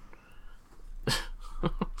 Porn.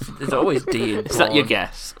 There's always D in porn. Is that your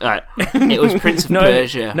guess? Right. It was Prince of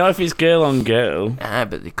Persia. Not if it's girl on girl. Ah,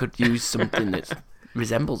 but they could use something that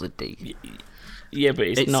resembles a D. Yeah, but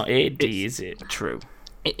it's not a D, is it? True.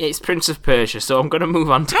 It's Prince of Persia, so I'm going to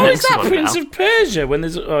move on to How the is next that one Prince now. of Persia when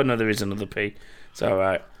there's... Oh, no, there is another P. It's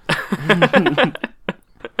alright.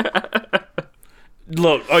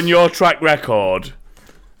 Look, on your track record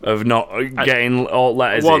of not getting all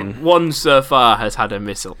letters in... One so far has had a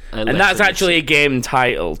missile. And that's actually a game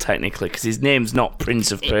title, technically, because his name's not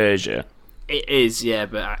Prince of Persia. It is, yeah,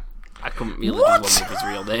 but I couldn't really do one with his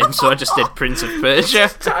real name, so I just did Prince of Persia.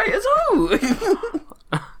 Tight as all.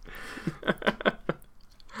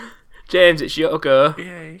 James, it's your go.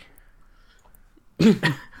 Yay.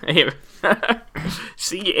 Here.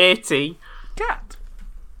 C-A-T. Cat.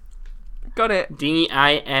 Got it.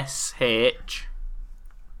 D-I-S-H.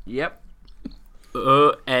 Yep.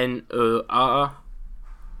 O-N-O-R-C-A-B.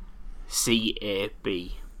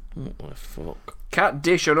 What the fuck? Cat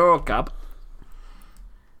dish on all cab.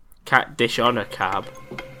 Cat dish on a cab.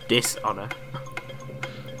 Dishonor.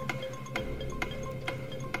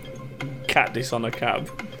 Cat dish on a cab.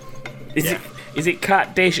 Is it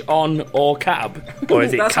cat dish on or cab? Or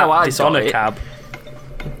is it cat dish on a cab?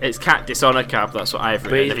 It's cat dishonor cab, that's what I've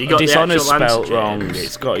But written. Have you got dishonor's the actual spelt answer, wrong. James?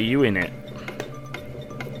 It's got a U in it.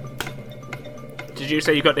 Did you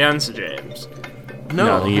say you got the answer, James?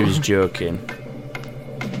 No, he was joking.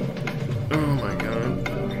 Oh my God.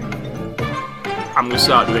 I'm going to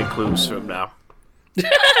start doing clues from now.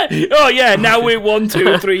 Oh yeah, now we're 1,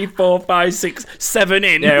 2, 3, 4, 5, 6, 7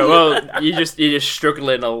 in. Yeah, well, you're just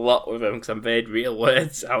struggling a lot with them because I made real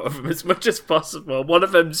words out of them as much as possible. One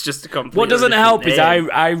of them's just a complete. What doesn't help is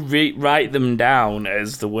I write them down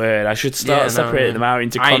as the word. I should start separating them out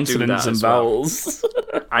into consonants and vowels.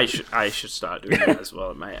 Well. I should start doing that as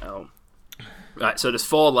well. It might help. Right, so there's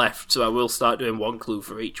 4 left, so I will start doing 1 clue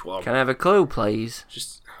for each one. Can I have a clue, please?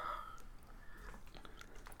 Just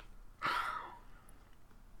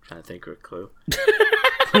trying to think of a clue.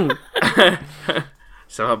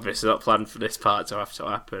 So obviously not planned for this part to have to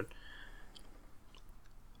happen.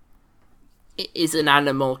 It is an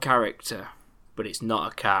animal character, but it's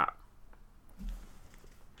not a cat.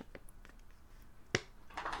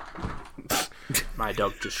 My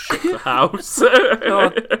dog just shook the house.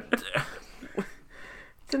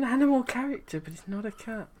 It's an animal character, but it's not a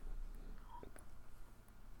cat.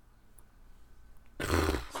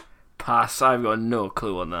 Pass. I've got no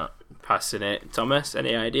clue on that. Passing it. Thomas,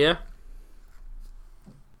 any idea?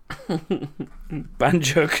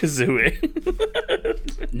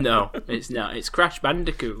 Banjo-Kazooie. No, it's not. It's Crash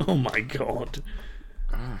Bandicoot. Oh my god.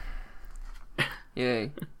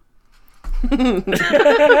 Yay.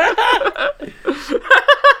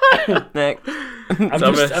 Next.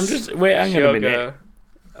 I'm just wait, hang on a minute.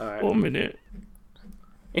 Alright. 1 minute.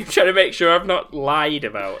 I'm trying to make sure I've not lied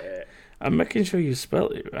about it. I'm making sure you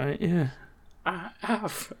spelled it right, yeah. I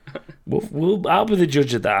have. I'll be the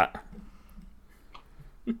judge of that.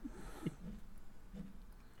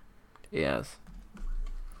 Yes.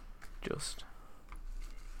 Just.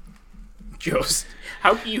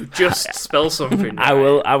 How do you just spell something? I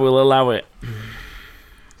will allow it.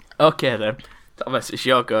 Okay then. Thomas, it's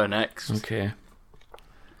your go next. Okay.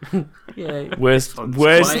 Yay. Worst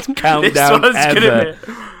Quite- countdown this one's ever.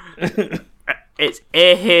 It's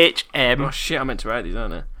AHM Oh shit, I meant to write these,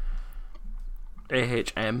 aren't I?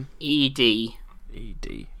 AHM. ED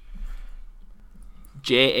ED.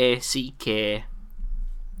 JACK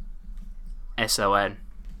SON.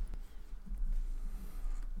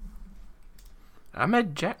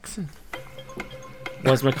 Ahmed Jackson.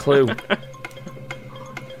 Where's my clue?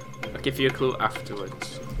 I'll give you a clue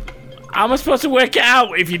afterwards. How am I supposed to work it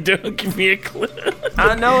out if you don't give me a clue?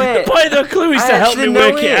 I know it. The point of the clue is I to help me actually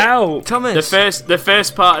know work it out. Thomas. The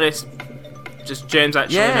first part of this, just James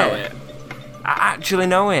actually know it. I actually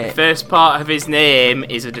know it. First part of his name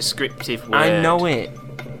is a descriptive word. I know it.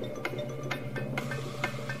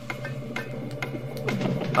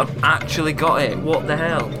 I've actually got it. What the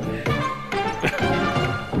hell?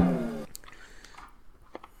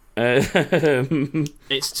 It's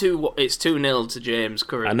 2-0 to James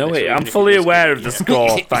currently. I know so it. even I'm if you fully just aware get of the it.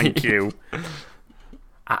 score. Thank you.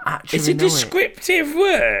 I actually It's a know it. descriptive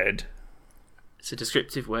word. It's a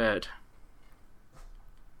descriptive word.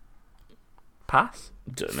 Pass.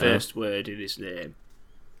 Don't know. First word in his name.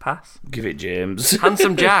 Pass. Give it James.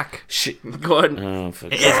 Handsome Jack. Go on. Oh, for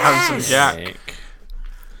It is Handsome Jack. sake.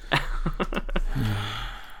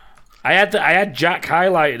 I had Jack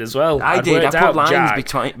highlighted as well. I I'd did. I worked put out lines Jack.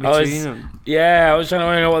 between I was- them. Yeah, I was trying to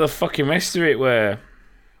work out what the fucking rest of it were.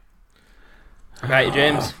 Right,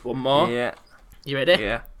 James. One more. Yeah. You ready?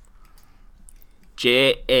 Yeah.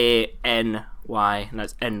 JANY. And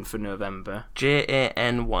that's N for November.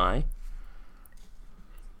 JANY.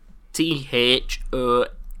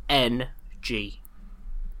 THONG.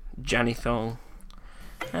 Janny Thong.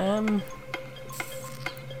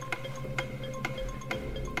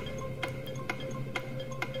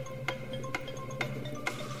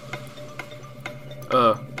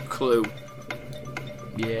 Clue.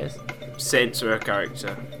 Yes. Saints are a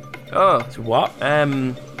character. Oh. It's a what?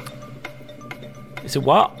 It's a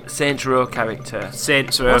what? Saints Row character.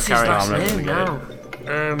 Saints are a What's his character. last name now?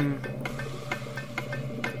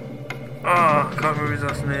 I can't remember his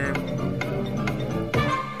last name.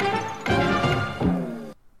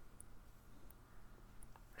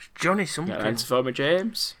 It's Johnny something. Answer for me,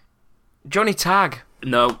 James. Johnny Tag.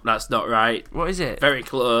 No, that's not right. What is it? Very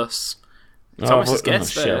close. Thomas's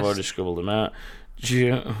guess shit, I've first. already scribbled them out.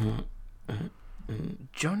 Johnny.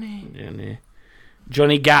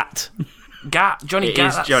 Johnny Gat. Johnny It Gat.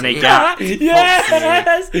 is that's Johnny it. Gat. Yes!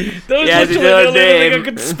 That was He has his literally the own only thing I name.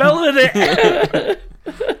 could spell with it.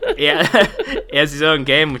 Yeah, he has his own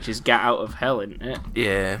game, which is Get Out of Hell, isn't it?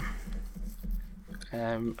 Yeah.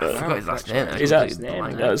 I forgot his last name. Is that, his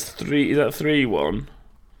name, that's 3? Is that 3-1?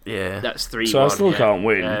 Yeah. That's 3-1. So I still yeah. can't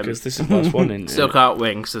win because this is last one, isn't Still it? can't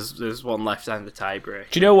win because there's one left and the tiebreak.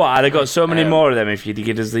 Do you know what? I'd have got so many more of them if you'd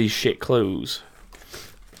give us these shit clues.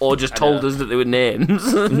 Or just told us that they were names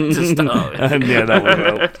to start with. Yeah, that would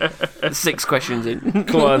help. 6 questions in.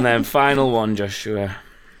 Come on then, final one, Joshua.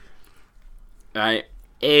 Right.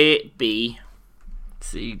 A B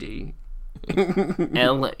C D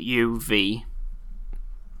L U V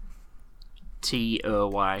T O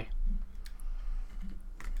Y.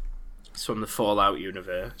 It's from the Fallout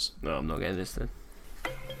universe. No, I'm not getting this then.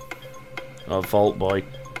 Oh, Vault Boy.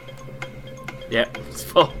 Yep, it's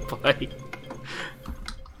Fallout Boy.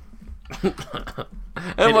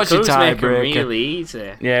 And what's your tiebreaker? Really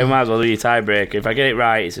easy. Yeah, we might as well do your tiebreaker. If I get it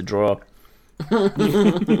right, it's a draw.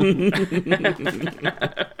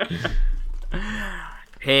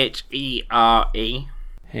 H-E-R-E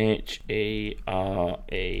H-E-R-E,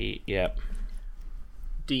 yep.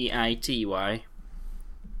 D-I-T-Y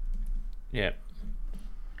Yep.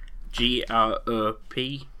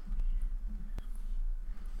 G-R-O-P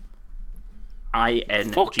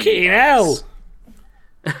I-N-G-S. Fucking hell!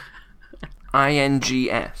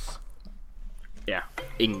 INGS. Yeah,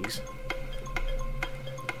 Ings.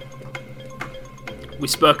 We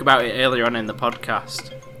spoke about it earlier on in the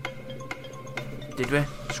podcast. Did we?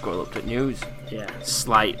 Scroll up to news. Yeah,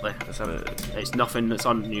 slightly. Let's have it. It's nothing that's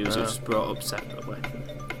on the news, it was just brought up separately.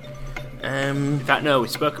 Um, In fact, no, we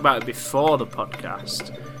spoke about it before the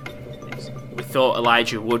podcast. We thought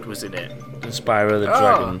Elijah Wood was in it. And Spyro the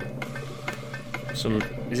Dragon.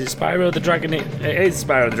 Is it Spyro the Dragon? It is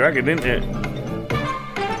Spyro the Dragon, isn't it?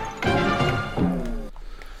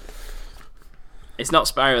 It's not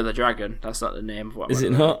Spyro the Dragon, that's not the name of what Is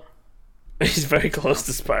it not? It's very close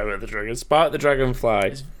to Spyro the Dragon. Spark the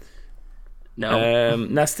Dragonfly. No.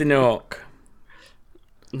 Nasty Nook.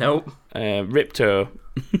 Nope. Ripto.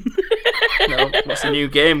 No. What's the new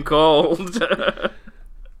game called?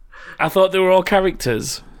 I thought they were all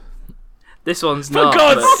characters. This one's For not.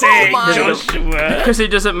 God's sake, my- Joshua! Because it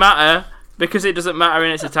doesn't matter. Because it doesn't matter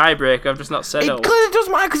and it's a tiebreaker, I've just not said it it. clearly does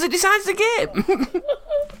matter because it decides the game.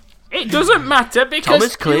 It doesn't matter because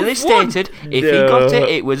Thomas clearly you've won. stated if he got it,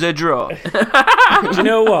 it was a draw. Do you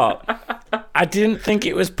know what? I didn't think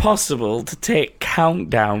it was possible to take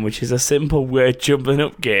Countdown, which is a simple word jumping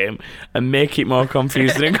up game, and make it more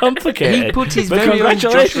confusing and complicated. He put his but very own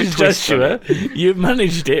congratulations, Joshua twist on Joshua. You've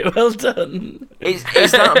managed it. Well done. It's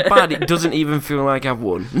that bad, it doesn't even feel like I've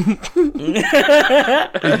won. Well,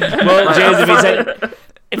 James,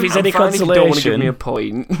 if he's any Fine if you don't want to give consolation... me a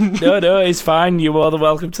point. No, it's fine. You're more than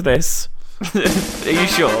welcome to this. Are you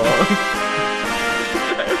sure?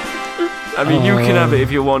 I mean, you can have it if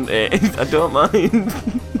you want it. I don't mind.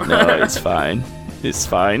 No, it's fine. It's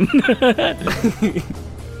fine.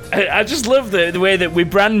 I just love the way that we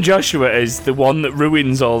brand Joshua as the one that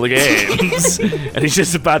ruins all the games, and he's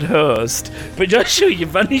just a bad host. But Joshua,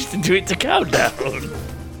 you've managed to do it to Countdown.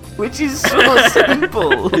 Which is so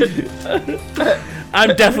simple.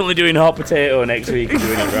 I'm definitely doing hot potato next week and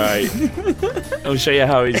doing it right. I'll show you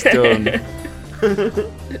how it's done.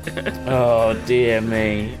 Oh dear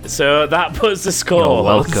me. So that puts the score. You're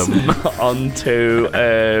welcome. On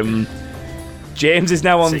to James is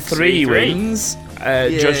now on 3 6-3. wins.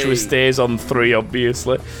 Joshua stays on 3,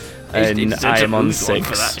 obviously, and I am on 6.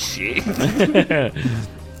 For that shit.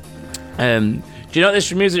 Do you know what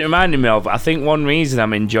this music reminded me of? I think one reason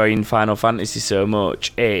I'm enjoying Final Fantasy so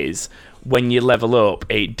much is when you level up,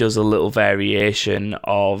 it does a little variation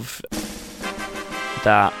of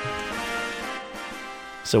that.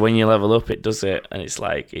 So when you level up, it does it, and it's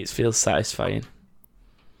like, it feels satisfying.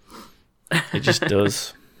 It just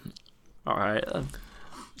does. Alright then.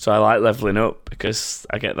 So I like leveling up because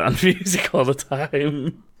I get that music all the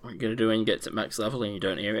time. What are you going to do when you get to max level and you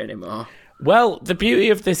don't hear it anymore? Well, the beauty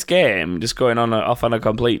of this game, just going off on a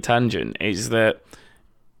complete tangent, is that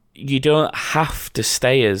you don't have to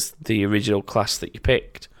stay as the original class that you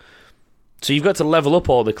picked. So you've got to level up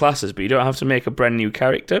all the classes, but you don't have to make a brand new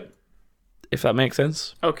character, if that makes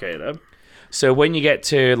sense. Okay then. So when you get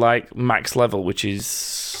to like max level, which is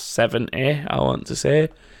 70, I want to say,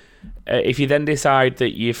 if you then decide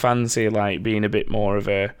that you fancy like being a bit more of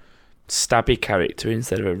a stabby character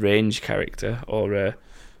instead of a range character, or a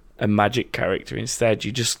magic character instead,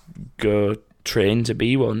 you just go train to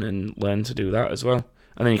be one and learn to do that as well,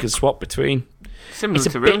 and then you can swap between. Similar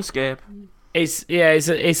to RuneScape. It's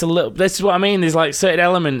a little. This is what I mean. There's like certain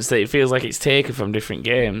elements that it feels like it's taken from different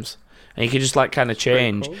games, and you can just like kind of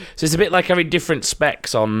change. Cool. So it's a bit like having different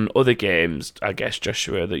specs on other games, I guess,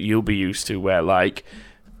 Joshua, that you'll be used to, where like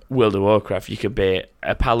World of Warcraft, you could be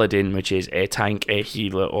a paladin, which is a tank, a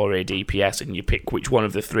healer, or a DPS, and you pick which one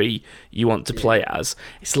of the 3 you want to play as.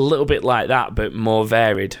 It's a little bit like that, but more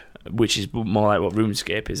varied, which is more like what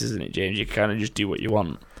RuneScape is, isn't it, James? You can kind of just do what you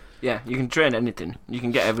want. Yeah, you can train anything. You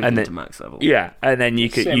can get everything to max level. Yeah, and then you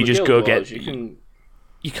just go get. You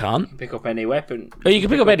can't can pick up any weapon. Oh, you can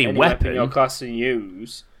pick up any weapon weapon. in your class and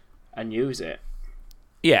use it.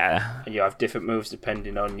 Yeah. And you have different moves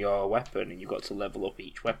depending on your weapon, and you've got to level up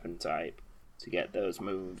each weapon type to get those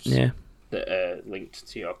moves that are linked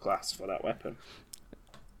to your class for that weapon.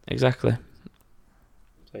 Exactly.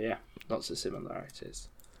 So yeah, lots of similarities.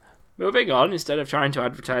 Moving on, instead of trying to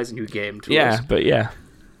advertise a new game to Yeah, us. but yeah.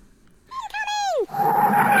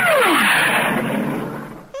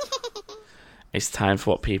 It's time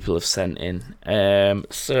for what people have sent in.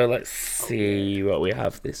 So let's see what we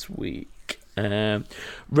have this week.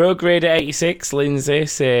 Rogue Raider 86 Lindsay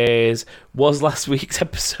says, was last week's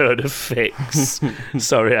episode of Fix?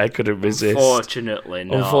 Sorry, I couldn't resist. Unfortunately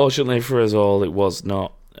not. Unfortunately for us all, it was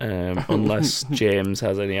not. Unless James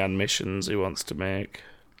has any admissions he wants to make.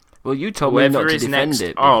 Well, you told me not to defend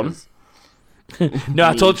it. No,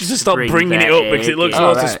 I told you to stop bringing it up because it looks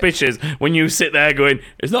more suspicious when you sit there going,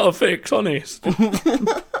 it's not a fix, honest.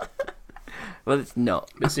 Well, it's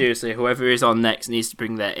not. But seriously, whoever is on next needs to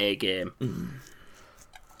bring their A game.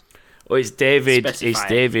 Oh, it's David. Specify It's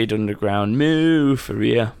David Underground. Moo for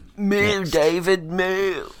real. Moo, David,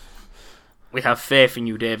 moo. We have faith in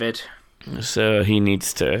you, David. So he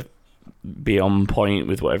needs to be on point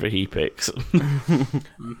with whatever he picks.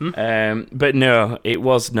 But no, it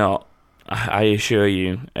was not. I assure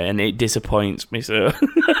you, and it disappoints me so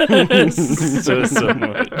much.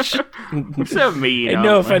 So mean.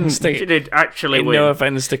 No offense to She did actually win. No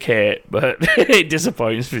offense to Kate, but it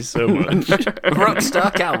disappoints me so much.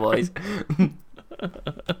 Rockstar Cowboys.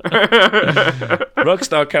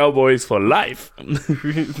 Rockstar Cowboys for life.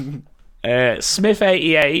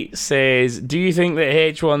 Smith88 says, do you think that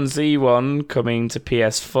H1Z1 coming to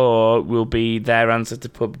PS4 will be their answer to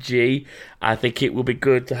PUBG? I think it will be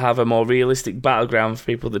good to have a more realistic battleground for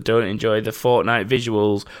people that don't enjoy the Fortnite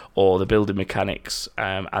visuals or the building mechanics,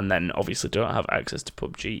 and then obviously don't have access to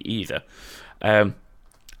PUBG either.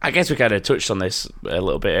 I guess we kind of touched on this a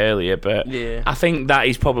little bit earlier, but I think that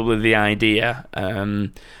is probably the idea,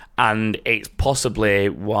 and it's possibly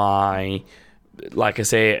why, like I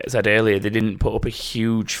said earlier, they didn't put up a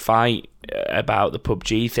huge fight about the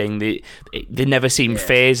PUBG thing. They never seemed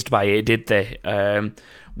fazed by it, did they?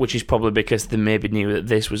 Which is probably because they maybe knew that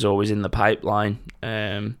this was always in the pipeline.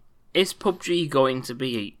 Is PUBG going to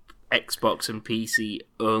be Xbox and PC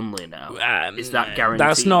only now? Is that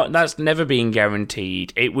guaranteed? That's never been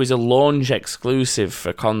guaranteed. It was a launch exclusive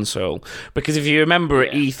for console. Because if you remember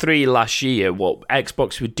at E3 last year, what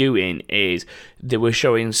Xbox were doing is they were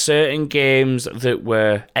showing certain games that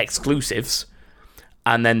were exclusives,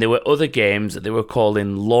 and then there were other games that they were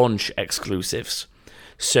calling launch exclusives.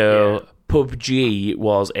 So PUBG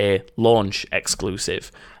was a launch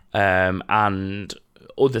exclusive, and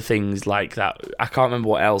other things like that. I can't remember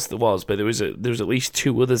what else there was, but there was at least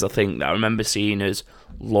two others I think that I remember seeing as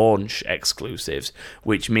launch exclusives,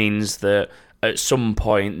 which means that at some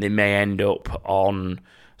point they may end up on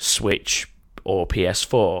Switch or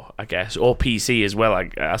PS4, I guess, or PC as well,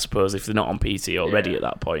 I suppose, if they're not on PC already at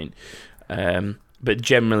that point. But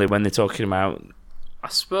generally when they're talking about, I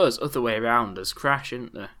suppose other way around, there's Crash,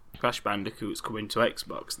 isn't there? Crash Bandicoot's coming to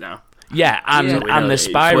Xbox now. Yeah, and the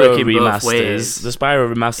Spyro remasters. The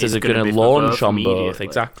Spyro remasters are going to launch on both,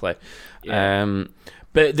 exactly. Yeah.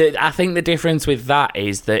 But I think the difference with that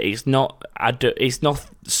is that it's not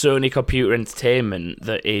Sony Computer Entertainment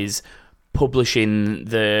that is publishing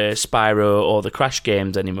the Spyro or the Crash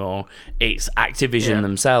games anymore. It's Activision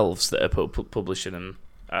themselves that are publishing them.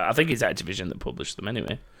 I think it's Activision that published them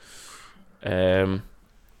anyway.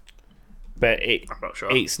 But I'm not sure.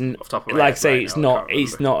 It's like I say, it's not a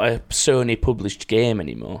Sony published game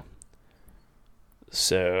anymore.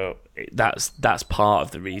 So that's part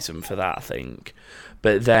of the reason for that, I think.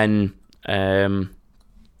 But then I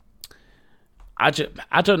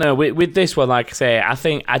don't know with this one. Like I say,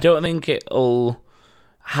 I don't think it'll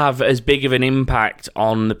have as big of an impact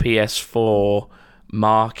on the PS4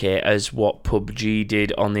 market as what PUBG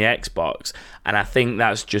did on the Xbox, and I think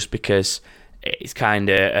that's just because it's kind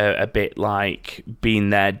of a bit like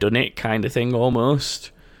been there, done it kind of thing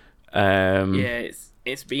almost.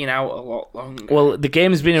 It's been out a lot longer. Well, the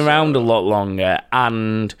game's been around a lot longer,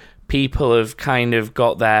 and people have kind of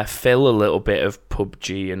got their fill a little bit of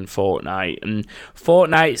PUBG and Fortnite. And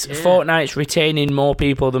Fortnite's retaining more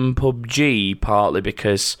people than PUBG, partly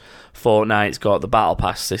because Fortnite's got the Battle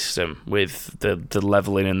Pass system with the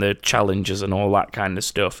leveling and the challenges and all that kind of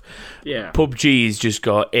stuff. Yeah. PUBG's just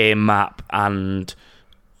got a map and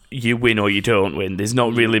you win or you don't win. There's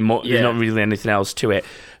not really there's not really anything else to it.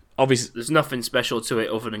 Obviously, there's nothing special to it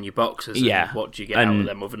other than your boxes. Yeah. And what do you get out of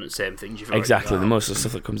them other than the same things you've already exactly. got. The most of the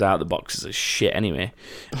stuff that comes out of the boxes is shit anyway.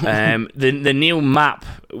 The new map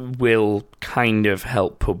will kind of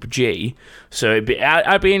help PUBG. So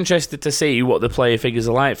I'd be interested to see what the player figures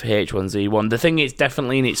are like for H1Z1. The thing it's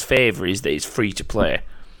definitely in its favour is that it's free to play.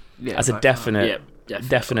 Yeah, that's a definite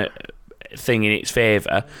thing in its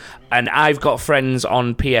favour. And I've got friends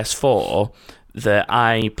on PS4 that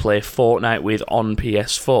I play Fortnite with on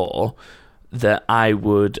PS4 that I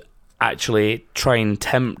would actually try and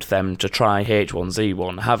tempt them to try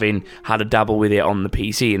H1Z1, having had a dabble with it on the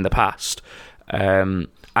PC in the past.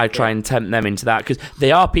 I try and tempt them into that, because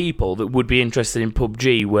they are people that would be interested in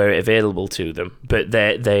PUBG were it available to them, but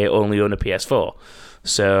they only own a PS4.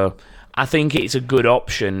 So I think it's a good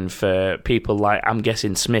option for people like, I'm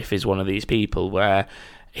guessing Smith is one of these people, where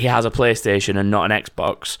he has a PlayStation and not an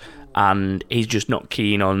Xbox, and he's just not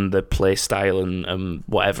keen on the play style and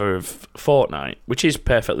whatever of Fortnite, which is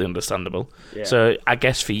perfectly understandable. Yeah. So I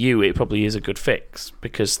guess for you it probably is a good fix,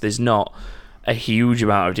 because there's not a huge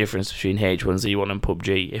amount of difference between H1Z1 and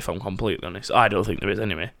PUBG, if I'm completely honest. I don't think there is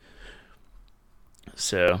anyway.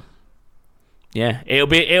 So yeah,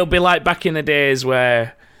 it'll be like back in the days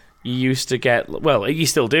where you used to get, well, you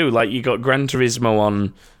still do, like you got Gran Turismo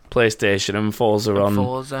on PlayStation and Forza on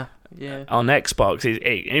Xbox.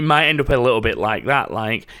 It might end up a little bit like that,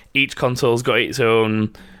 like each console's got its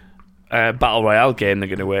own Battle Royale game they're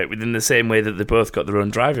going to work with, in the same way that they both got their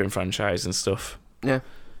own driving franchise and stuff. Yeah.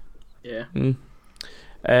 Yeah.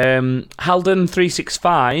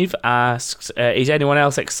 Halden365 asks, is anyone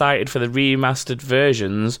else excited for the remastered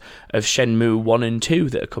versions of Shenmue 1 and 2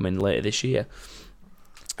 that are coming later this year?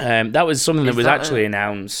 That was something that was actually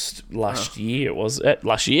announced last year, was it?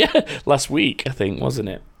 Last week, I think, wasn't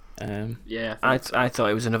it? Yeah. I thought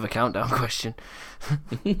it was another countdown question.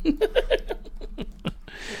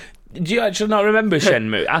 Do you actually not remember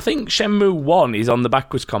Shenmue? I think Shenmue 1 is on the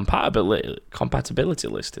backwards compatibility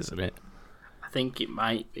list, isn't it? I think it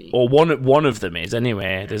might be. Or one of them is,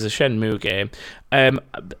 anyway. There's a Shenmue game.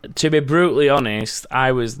 To be brutally honest,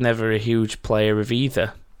 I was never a huge player of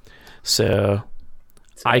either. So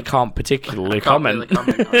I can't particularly comment. Really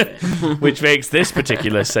comment on it. Which makes this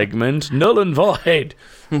particular segment null and void.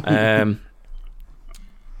 Yeah,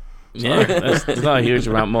 there's not a huge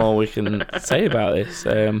amount more we can say about this.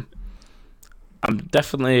 I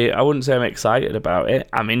wouldn't say I'm excited about it.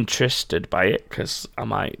 I'm interested by it, because I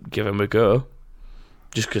might give them a go,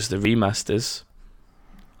 just because the remasters.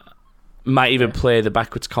 Might even play the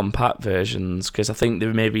backwards compat versions, because I think they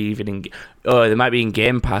may be even they might be in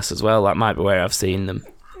Game Pass as well. That might be where I've seen them.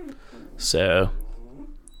 So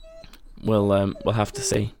we'll have to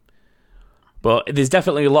see. But there's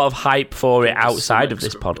definitely a lot of hype for it outside of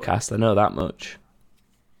this podcast. I know that much.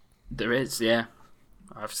 There is, yeah.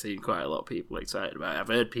 I've seen quite a lot of people excited about it. I've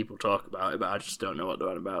heard people talk about it, but I just don't know what they're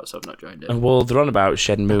on about, so I've not joined it. And well, they're on about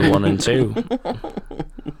Shenmue 1 and 2.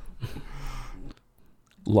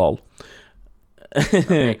 Lol. That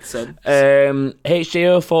makes sense.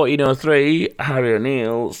 HJO1403, Harry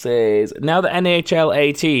O'Neill, says, now that NHL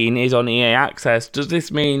 18 is on EA Access, does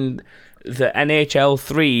this mean that NHL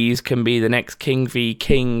 3s can be the next King v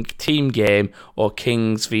King team game, or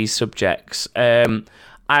Kings v Subjects?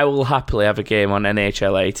 I will happily have a game on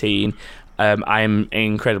NHL 18. I'm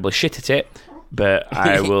incredibly shit at it, but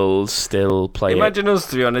I will still play Imagine us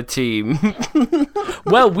three on a team.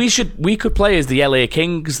 Well, we could play as the LA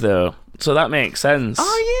Kings, though, so that makes sense.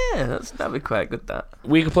 Oh yeah, that'd be quite good. That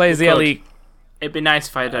we could play as the LA. It'd be nice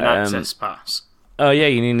if I had an access pass. Oh yeah,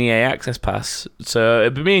 you need an EA Access Pass. So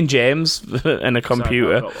it'd be me and James and a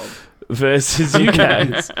computer versus you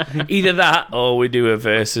guys. Either that, or we do a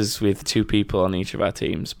versus with two people on each of our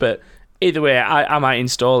teams. But either way, I might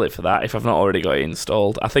install it for that if I've not already got it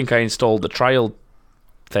installed. I think I installed the trial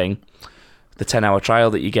thing, the 10-hour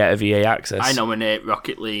trial that you get of EA Access. I nominate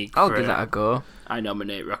Rocket League. I'll give that a go. I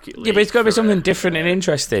nominate Rocket League. Yeah, but it's got to be something different and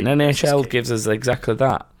interesting. NHL gives us exactly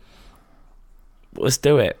that. Let's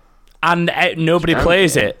do it. And nobody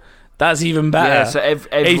plays it. That's even better. Yeah, so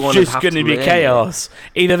everyone it's just going to be chaos.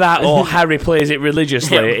 Either that, or Harry plays it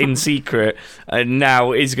religiously in secret, and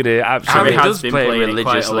now he's going to absolutely. Harry does play it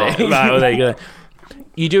religiously. Right, well, there you go.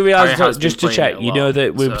 You do realise, just to check, you know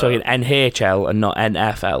that we were talking NHL and not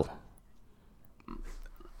NFL.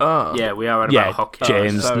 Oh, yeah, we are about hockey.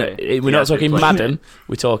 James, we're not talking Madden.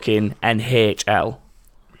 We're talking NHL.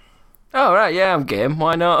 Oh right, yeah, I'm game.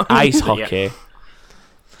 Why not? Ice hockey. Yeah.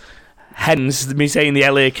 Hence me saying the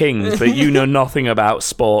LA Kings, but you know nothing about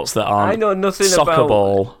sports that aren't. I know nothing soccer about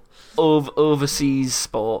ball. Overseas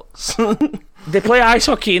sports. They play ice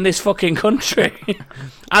hockey in this fucking country,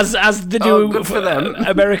 as they do good for them.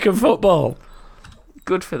 American football.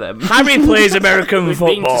 Good for them. Harry plays American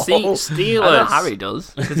football. Steelers. I know Harry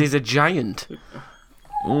does, because he's a giant.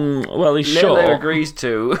 Well, he's Nearly short. agrees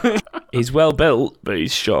to. He's well built, but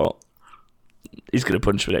he's short. He's going to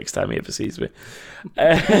punch me next time he ever sees me.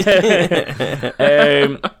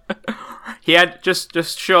 He had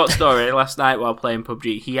just short story last night while playing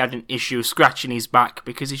PUBG. He had an issue scratching his back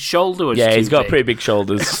because his shoulder was Yeah, too he's got big. pretty big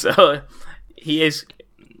shoulders. So he is.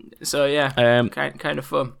 So yeah, Um, kind of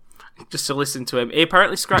fun. Just to listen to him. He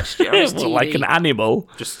apparently scratched it on his TV like an animal.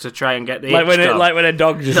 just to try and get the Like itch gone. when a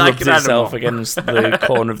dog just Like rubs an itself animal. against the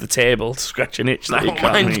corner of the table to scratch an itch that he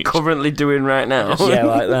can't Mine's reach. currently doing right now. Yeah,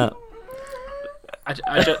 like that. I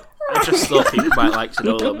just thought people might like to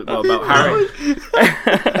know a little bit more about Harry.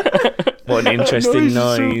 What an interesting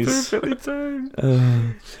noise.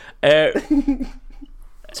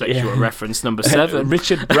 Sexual reference number 7.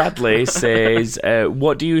 Richard Bradley says,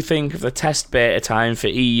 what do you think of the test beta time for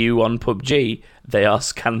EU on PUBG? They are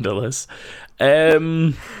scandalous.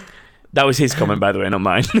 That was his comment, by the way, not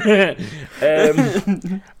mine.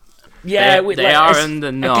 Yeah, they are and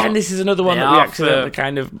they're not. Again, this is another one They that we are accidentally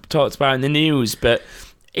kind of talked about in the news, but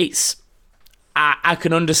I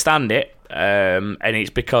can understand it, and it's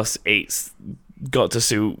because it's got to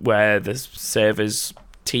suit where the servers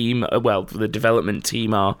team, the development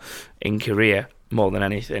team are in Korea more than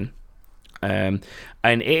anything. And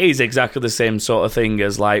it is exactly the same sort of thing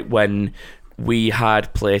as like when we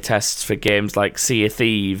had play tests for games like Sea of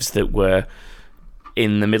Thieves that were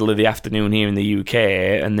in the middle of the afternoon here in the UK,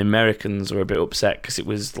 and the Americans were a bit upset because it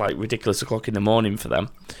was like ridiculous o'clock in the morning for them,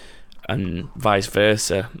 and vice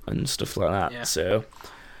versa and stuff like that. Yeah. So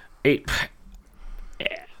it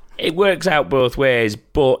works out both ways,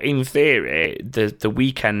 but in theory the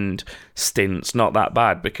weekend stint's not that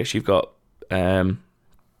bad because you've got 7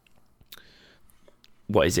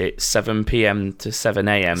 p.m. to 7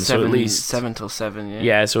 a.m. So at least 7 till 7. Yeah.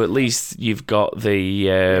 yeah, so at least you've got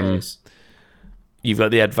the you've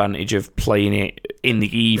got the advantage of playing it in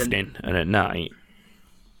the evening and at night,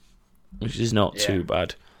 which is not too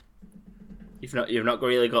bad. You've not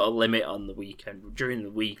really got a limit on the weekend. During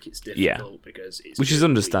the week, it's difficult because it's Which is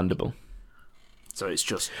understandable. So it's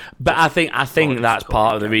just. But I think that's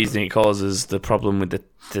part of the weekend. reason it causes the problem with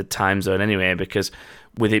the time zone anyway, because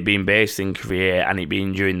with it being based in Korea and it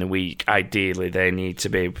being during the week, ideally they need to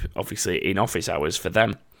be obviously in office hours for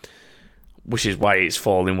them, which is why it's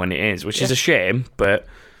falling when it is, which is a shame. But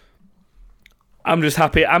I'm just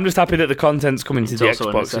happy that the content's coming to the also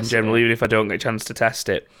a Xbox in necessity. general, even if I don't get a chance to test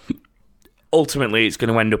it. Ultimately, it's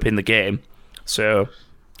going to end up in the game, so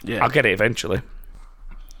Yeah. I'll get it eventually.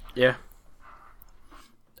 Yeah.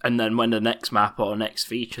 And then when the next map or next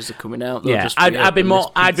features are coming out, they'll just I'd be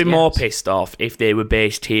more PTS. pissed off if they were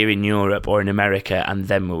based here in Europe or in America, and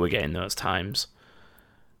then we were getting those times.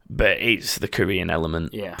 But it's the Korean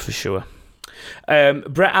element, for sure.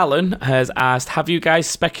 Brett Allen has asked, have you guys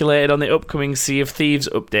speculated on the upcoming Sea of Thieves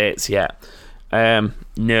updates yet?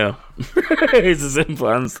 No. It's a simple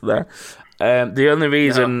answer there. The only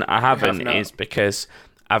reason I haven't is because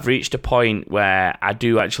I've reached a point where I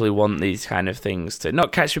do actually want these kind of things to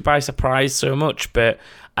not catch me by surprise so much, but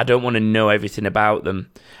I don't want to know everything about them.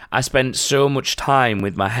 I spent so much time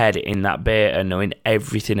with my head in that beta knowing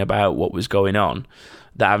everything about what was going on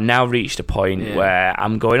that I've now reached a point where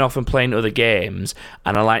I'm going off and playing other games,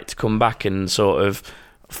 and I like to come back and sort of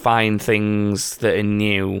find things that are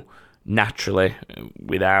new naturally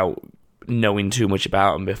without knowing too much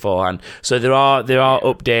about them beforehand. So there are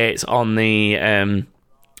updates on the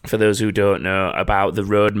for those who don't know about the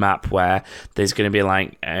roadmap, where there's going to be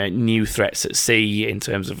like new threats at sea in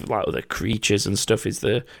terms of like other creatures and stuff is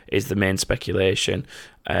the main speculation.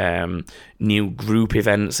 New group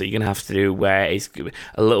events that you're going to have to do where it's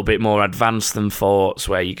a little bit more advanced than forts,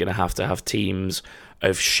 where you're going to have teams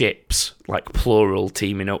of ships, like plural,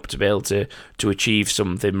 teaming up to be able to achieve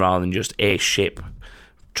something rather than just a ship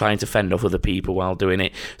trying to fend off other people while doing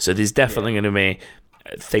it. So there's definitely going to be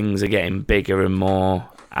things are getting bigger and more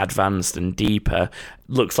advanced and deeper.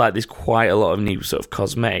 Looks like there's quite a lot of new sort of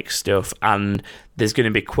cosmetic stuff, and there's going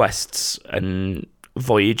to be quests and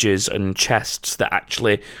voyages and chests that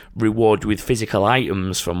actually reward with physical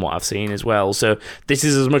items from what I've seen as well. So this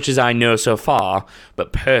is as much as I know so far,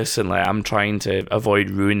 but personally I'm trying to avoid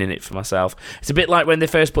ruining it for myself. It's a bit like when they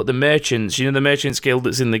first put the merchants, the merchants guild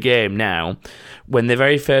that's in the game now, when they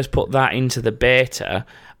very first put that into the beta,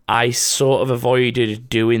 I sort of avoided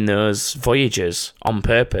doing those voyages on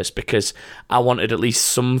purpose because I wanted at least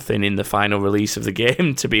something in the final release of the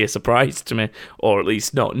game to be a surprise to me, or at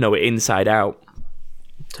least not know it inside out.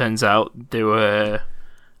 Turns out they were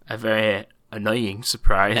a very annoying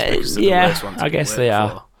surprise because they're the worst ones I guess they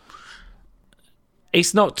are.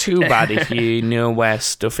 It's not too bad if you know where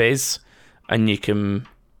stuff is and you can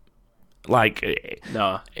Like,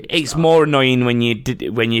 No, it's more annoying when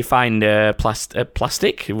you find a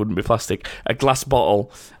plastic. It wouldn't be plastic, a glass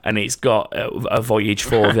bottle, and it's got a Voyage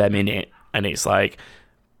 4 of them in it, and it's like,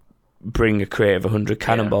 bring a crate of 100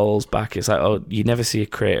 cannonballs back. It's like, oh, you never see a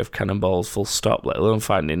crate of cannonballs full stop, let alone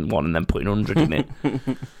finding one and then putting 100 in it.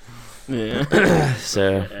 Yeah.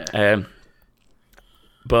 So,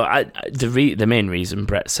 but the main reason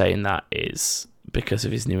Brett's saying that is because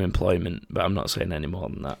of his new employment, but I'm not saying any more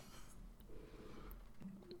than that.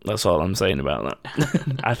 That's all I'm saying about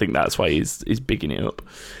that. I think that's why he's bigging it up.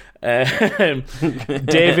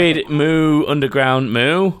 David Moo Underground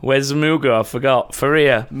Moo. Where's the Moo go? I forgot.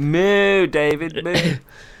 Faria. Moo, David, moo.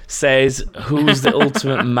 Says, who's the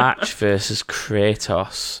ultimate match versus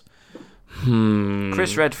Kratos?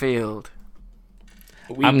 Chris Redfield.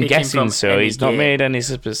 I'm guessing so. He's not made any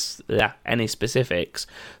specifics,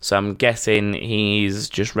 so I'm guessing he's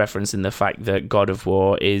just referencing the fact that God of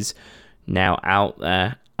War is now out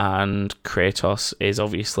there, and Kratos is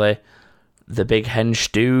obviously the big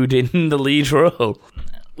hench dude in the lead role.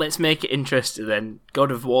 Let's make it interesting then. God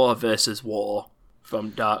of War versus War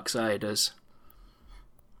from Darksiders,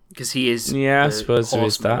 because he is I suppose there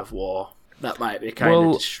is that. Of War. That might be kind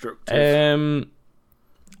of destructive.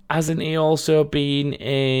 Hasn't he also been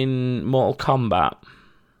in Mortal Kombat?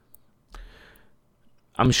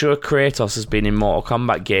 I'm sure Kratos has been in Mortal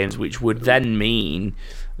Kombat games, which would then mean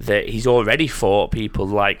that he's already fought people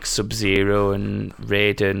like Sub-Zero and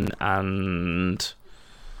Raiden and...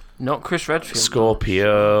 Not Chris Redfield.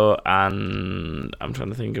 Scorpio, and I'm trying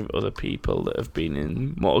to think of other people that have been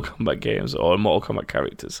in Mortal Kombat games or Mortal Kombat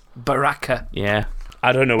characters. Baraka. Yeah.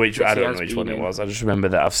 I don't know which one it was. I just remember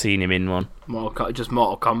that I've seen him in one. Just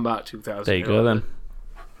Mortal Kombat 2000. There you go then.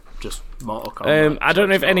 Just Mortal Kombat. I don't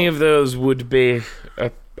know if any of those would be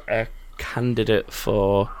a candidate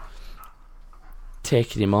for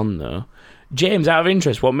taking him on though. James, out of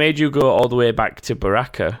interest, what made you go all the way back to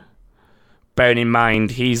Baraka? Bearing in mind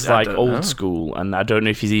he's like old school, and I don't know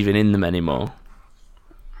if he's even in them anymore.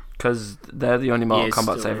 Because they're the only Mortal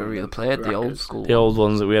Kombats I ever really played. Barakas. The old school. The old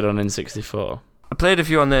ones that we had on N64. I played a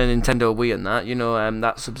few on the Nintendo Wii and that,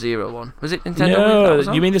 that Sub-Zero one. Was it Nintendo Wii?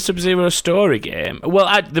 No, you mean the Sub-Zero story game? Well,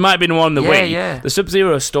 there might have been one on the Wii. Yeah. The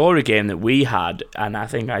Sub-Zero story game that we had, and I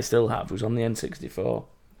think I still have, was on the N64.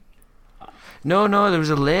 No, there was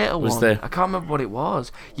a later Was one. there? I can't remember what it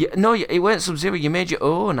was. No, it weren't Sub-Zero. You made your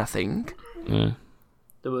own, I think. Yeah.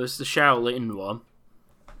 There was the Shaolin one.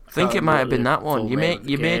 I think it might have been that one. You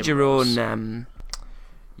made your own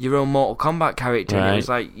Mortal Kombat character, and it was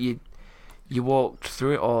like you walked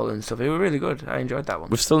through it all and stuff. It was really good. I enjoyed that one.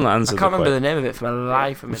 We've still not answered. I can't remember the name of it for my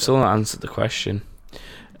life. We've still not answered the question.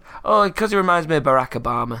 Oh, because it reminds me of Barack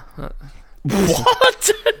Obama.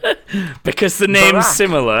 What? Because the name's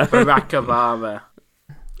similar. Barack Obama.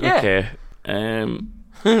 Yeah. Okay.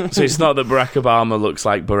 So it's not that Barack Obama looks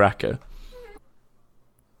like Baraka.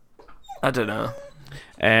 I don't know.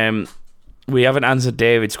 We haven't answered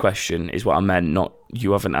David's question, is what I meant. Not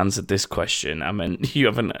you haven't answered this question. I meant we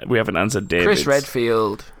haven't answered David's. Chris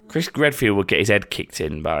Redfield. Chris Redfield would get his head kicked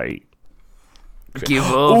in by. Give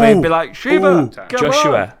over and be like, Shiva,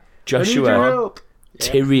 Joshua, Tyrael.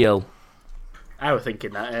 Tyrael. I was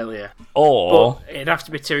thinking that earlier. Or But it'd have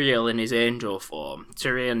to be Tyrael in his angel form.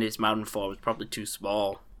 Tyrael in his man form is probably too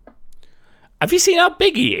small. have you seen how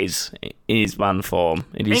big he is in his man form?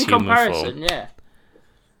 In his human comparison, form? yeah.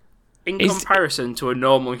 In comparison to a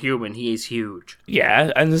normal human, he is huge.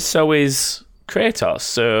 Yeah, and so is Kratos.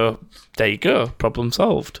 So there you go, problem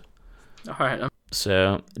solved. All right.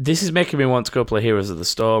 So this is making me want to go play Heroes of the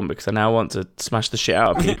Storm because I now want to smash the shit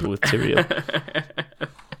out of people with Tyrael.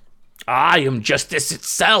 I am justice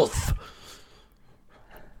itself.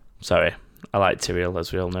 Sorry, I like Tyrael,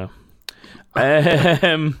 as we all know.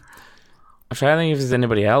 I'm trying to think if there's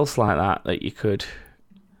anybody else like that you could.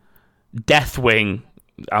 Deathwing.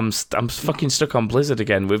 I'm fucking stuck on Blizzard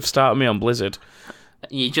again. We've started me on Blizzard. Are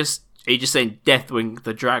you just saying Deathwing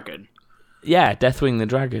the dragon? Yeah, Deathwing the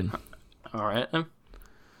dragon. All right then.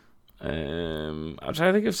 I'm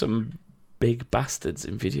trying to think of some big bastards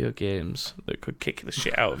in video games that could kick the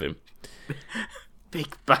shit out of him.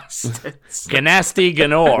 Big bastards. Ganasty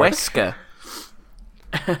Ganor. Wesker.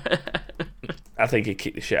 I think he'd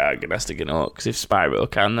kick the shit out of Ganasty Ganor because if Spyro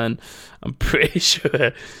can, then I'm pretty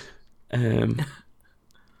sure.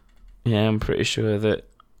 Yeah, I'm pretty sure that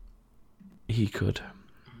he could.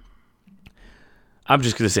 I'm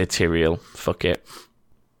just gonna say Tyrael. Fuck it.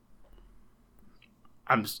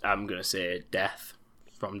 I'm gonna say Death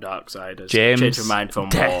from Darksiders. James. Change my mind from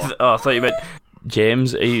Death. War. Oh, I thought you meant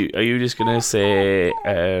James, are you just gonna say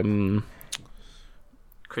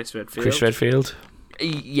Chris Redfield. Chris Redfield?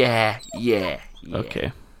 Yeah.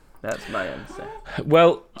 Okay. That's my answer.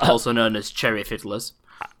 Well, Also known as cherry fiddlers.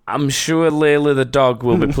 I'm sure Layla the dog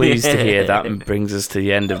will be pleased to hear that, and brings us to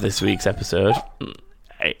the end of this week's episode.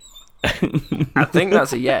 I think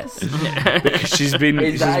that's a yes. Because she's been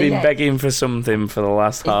begging for something for the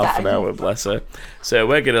last half an hour, bless her. So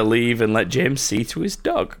we're gonna leave and let James see to his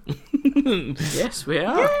dog. Yes, we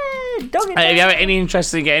are. If you have any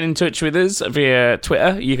interest in getting in touch with us via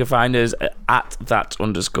Twitter, you can find us at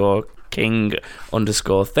 @that_king_thing.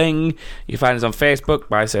 You can find us on Facebook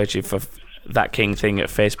by searching for That King Thing at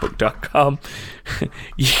facebook.com.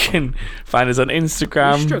 You can find us on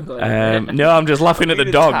Instagram. No, I'm just laughing at the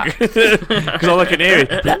dog because all I can hear is.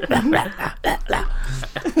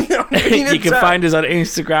 You can find us on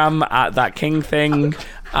Instagram at That King Thing.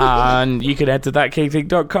 And you can head to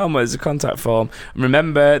thatkingthing.com as a contact form.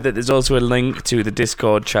 Remember that there's also a link to the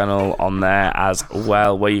Discord channel on there as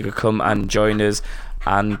well, where you can come and join us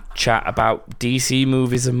and chat about DC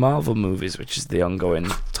movies and Marvel movies, which is the ongoing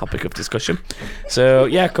topic of discussion. So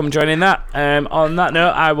yeah, come join in that. On that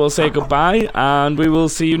note, I will say goodbye, and we will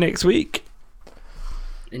see you next week.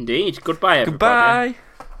 Indeed. Goodbye, everybody. Goodbye.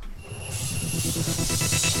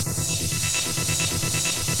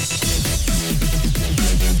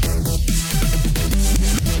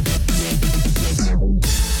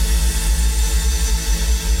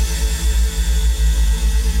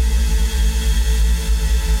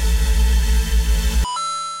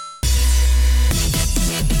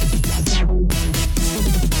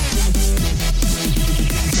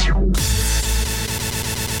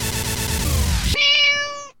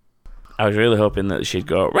 I was really hoping that she'd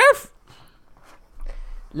go, Ruff!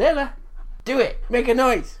 Layla, do it. Make a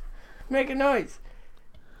noise. Make a noise.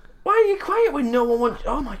 Why are you quiet when no one wants...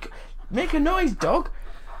 Oh my god. Make a noise, dog.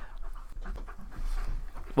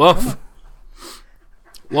 Woof.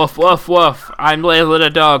 Woof, woof, woof. I'm Layla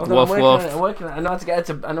the dog. Woof, woof. I'm working on it. I know how to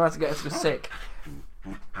get her to go sick.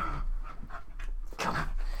 Come on.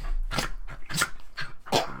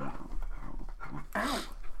 Ow.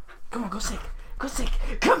 Come on, go sick. Go sick.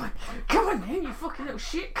 Come on. Come on, man. You fucking little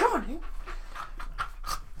shit. Come on, man.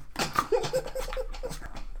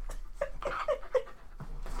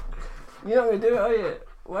 You're not going to do it, are you?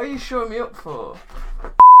 What are you showing me up for?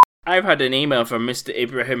 I've had an email from Mr.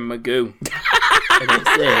 Ibrahim Magoo. And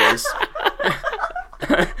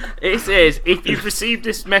it says, if you've received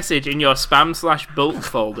this message in your spam/bulk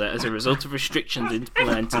folder as a result of restrictions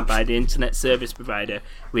implemented by the internet service provider,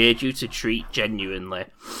 we urge you to treat genuinely.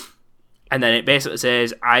 And then it basically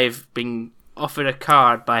says, I've been offered a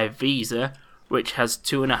card by Visa, which has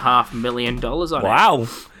 $2.5 million on it. Wow.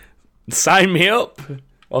 Sign me up.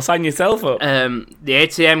 Or sign yourself up. The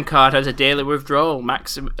ATM card has a daily withdrawal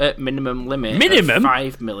minimum limit Minimum? of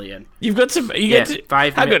 $5 million. You've got to... get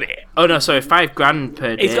to, Oh, no, sorry, $5,000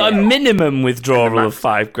 per day. It's got a minimum withdrawal of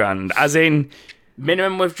 $5,000, as in...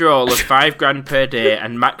 Minimum withdrawal of $5,000 per day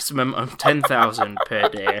and maximum of $10,000 per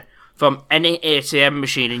day from any ATM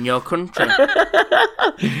machine in your country.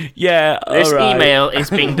 Yeah, This right. email is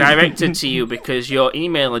being directed to you because your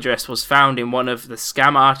email address was found in one of the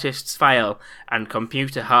scam artist's file and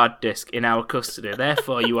computer hard disk in our custody.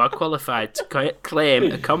 Therefore, you are qualified to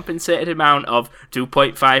claim a compensated amount of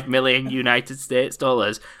 2.5 million United States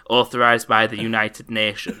dollars authorized by the United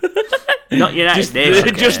Nations. Not United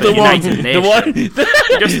Nations. Just the United one. Nations.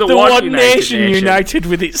 Just the one one United nation Nation. united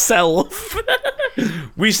with itself.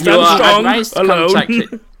 We You stand are strong advised to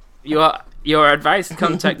alone. You are advised to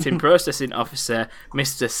contacting processing officer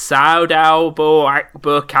Mr. Saudao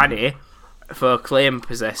Bokani for claim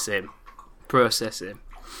processing.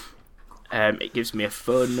 It gives me a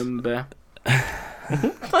phone number.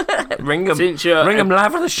 Ring them. Ring them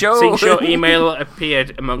live on the show. Since your email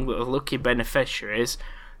appeared among the lucky beneficiaries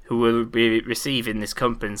who will be receiving this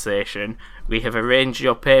compensation, we have arranged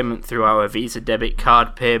your payment through our Visa debit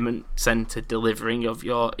card payment centre, delivering of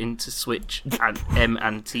your InterSwitch and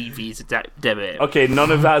M&T Visa debit. Okay,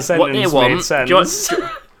 none of that What they sentence want? made sense. Do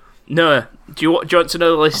you want to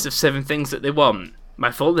know the list of 7 things that they want?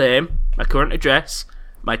 My full name, my current address,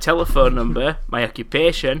 my telephone number, my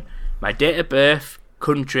occupation, my date of birth,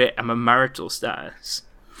 country, and my marital status.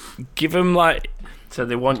 Give them, like... So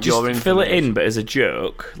they want Just your fill it in, information. but as a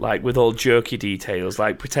joke, like with all jokey details,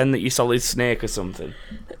 like pretend that you're Solid Snake or something,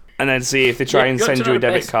 and then see if they try and you want send to you know a the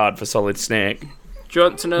debit best- card for Solid Snake. Do you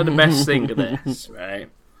want to know the best thing of this? Right.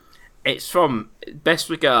 It's from best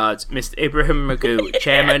regards, Mr. Ibrahim Magoo,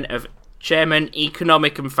 Chairman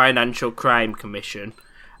Economic and Financial Crime Commission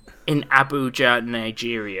in Abuja,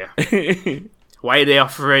 Nigeria. Why are they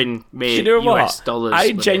offering me You know US what? dollars?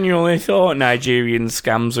 I genuinely thought Nigerian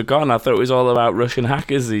scams were gone. I thought it was all about Russian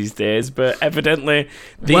hackers these days, but evidently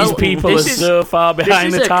these people are so far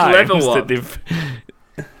behind the times that they've...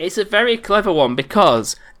 It's a very clever one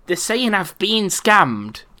because they're saying I've been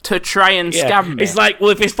scammed to try and scam me. It's like, well,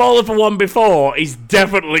 if he's fallen for one before, he's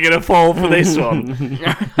definitely going to fall for this one.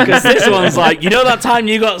 Because this one's like, you know that time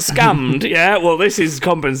you got scammed? Yeah, well, this is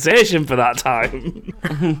compensation for that time.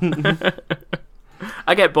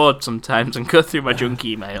 I get bored sometimes and go through my junk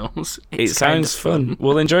emails. It sounds fun.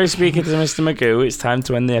 Well, enjoy speaking to Mr. Magoo. It's time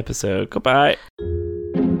to end the episode. Goodbye.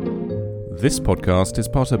 This podcast is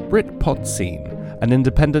part of Britpod Scene, an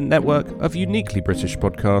independent network of uniquely British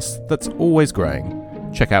podcasts that's always growing.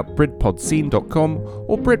 Check out BritpodScene.com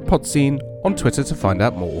or BritpodScene on Twitter to find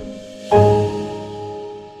out more.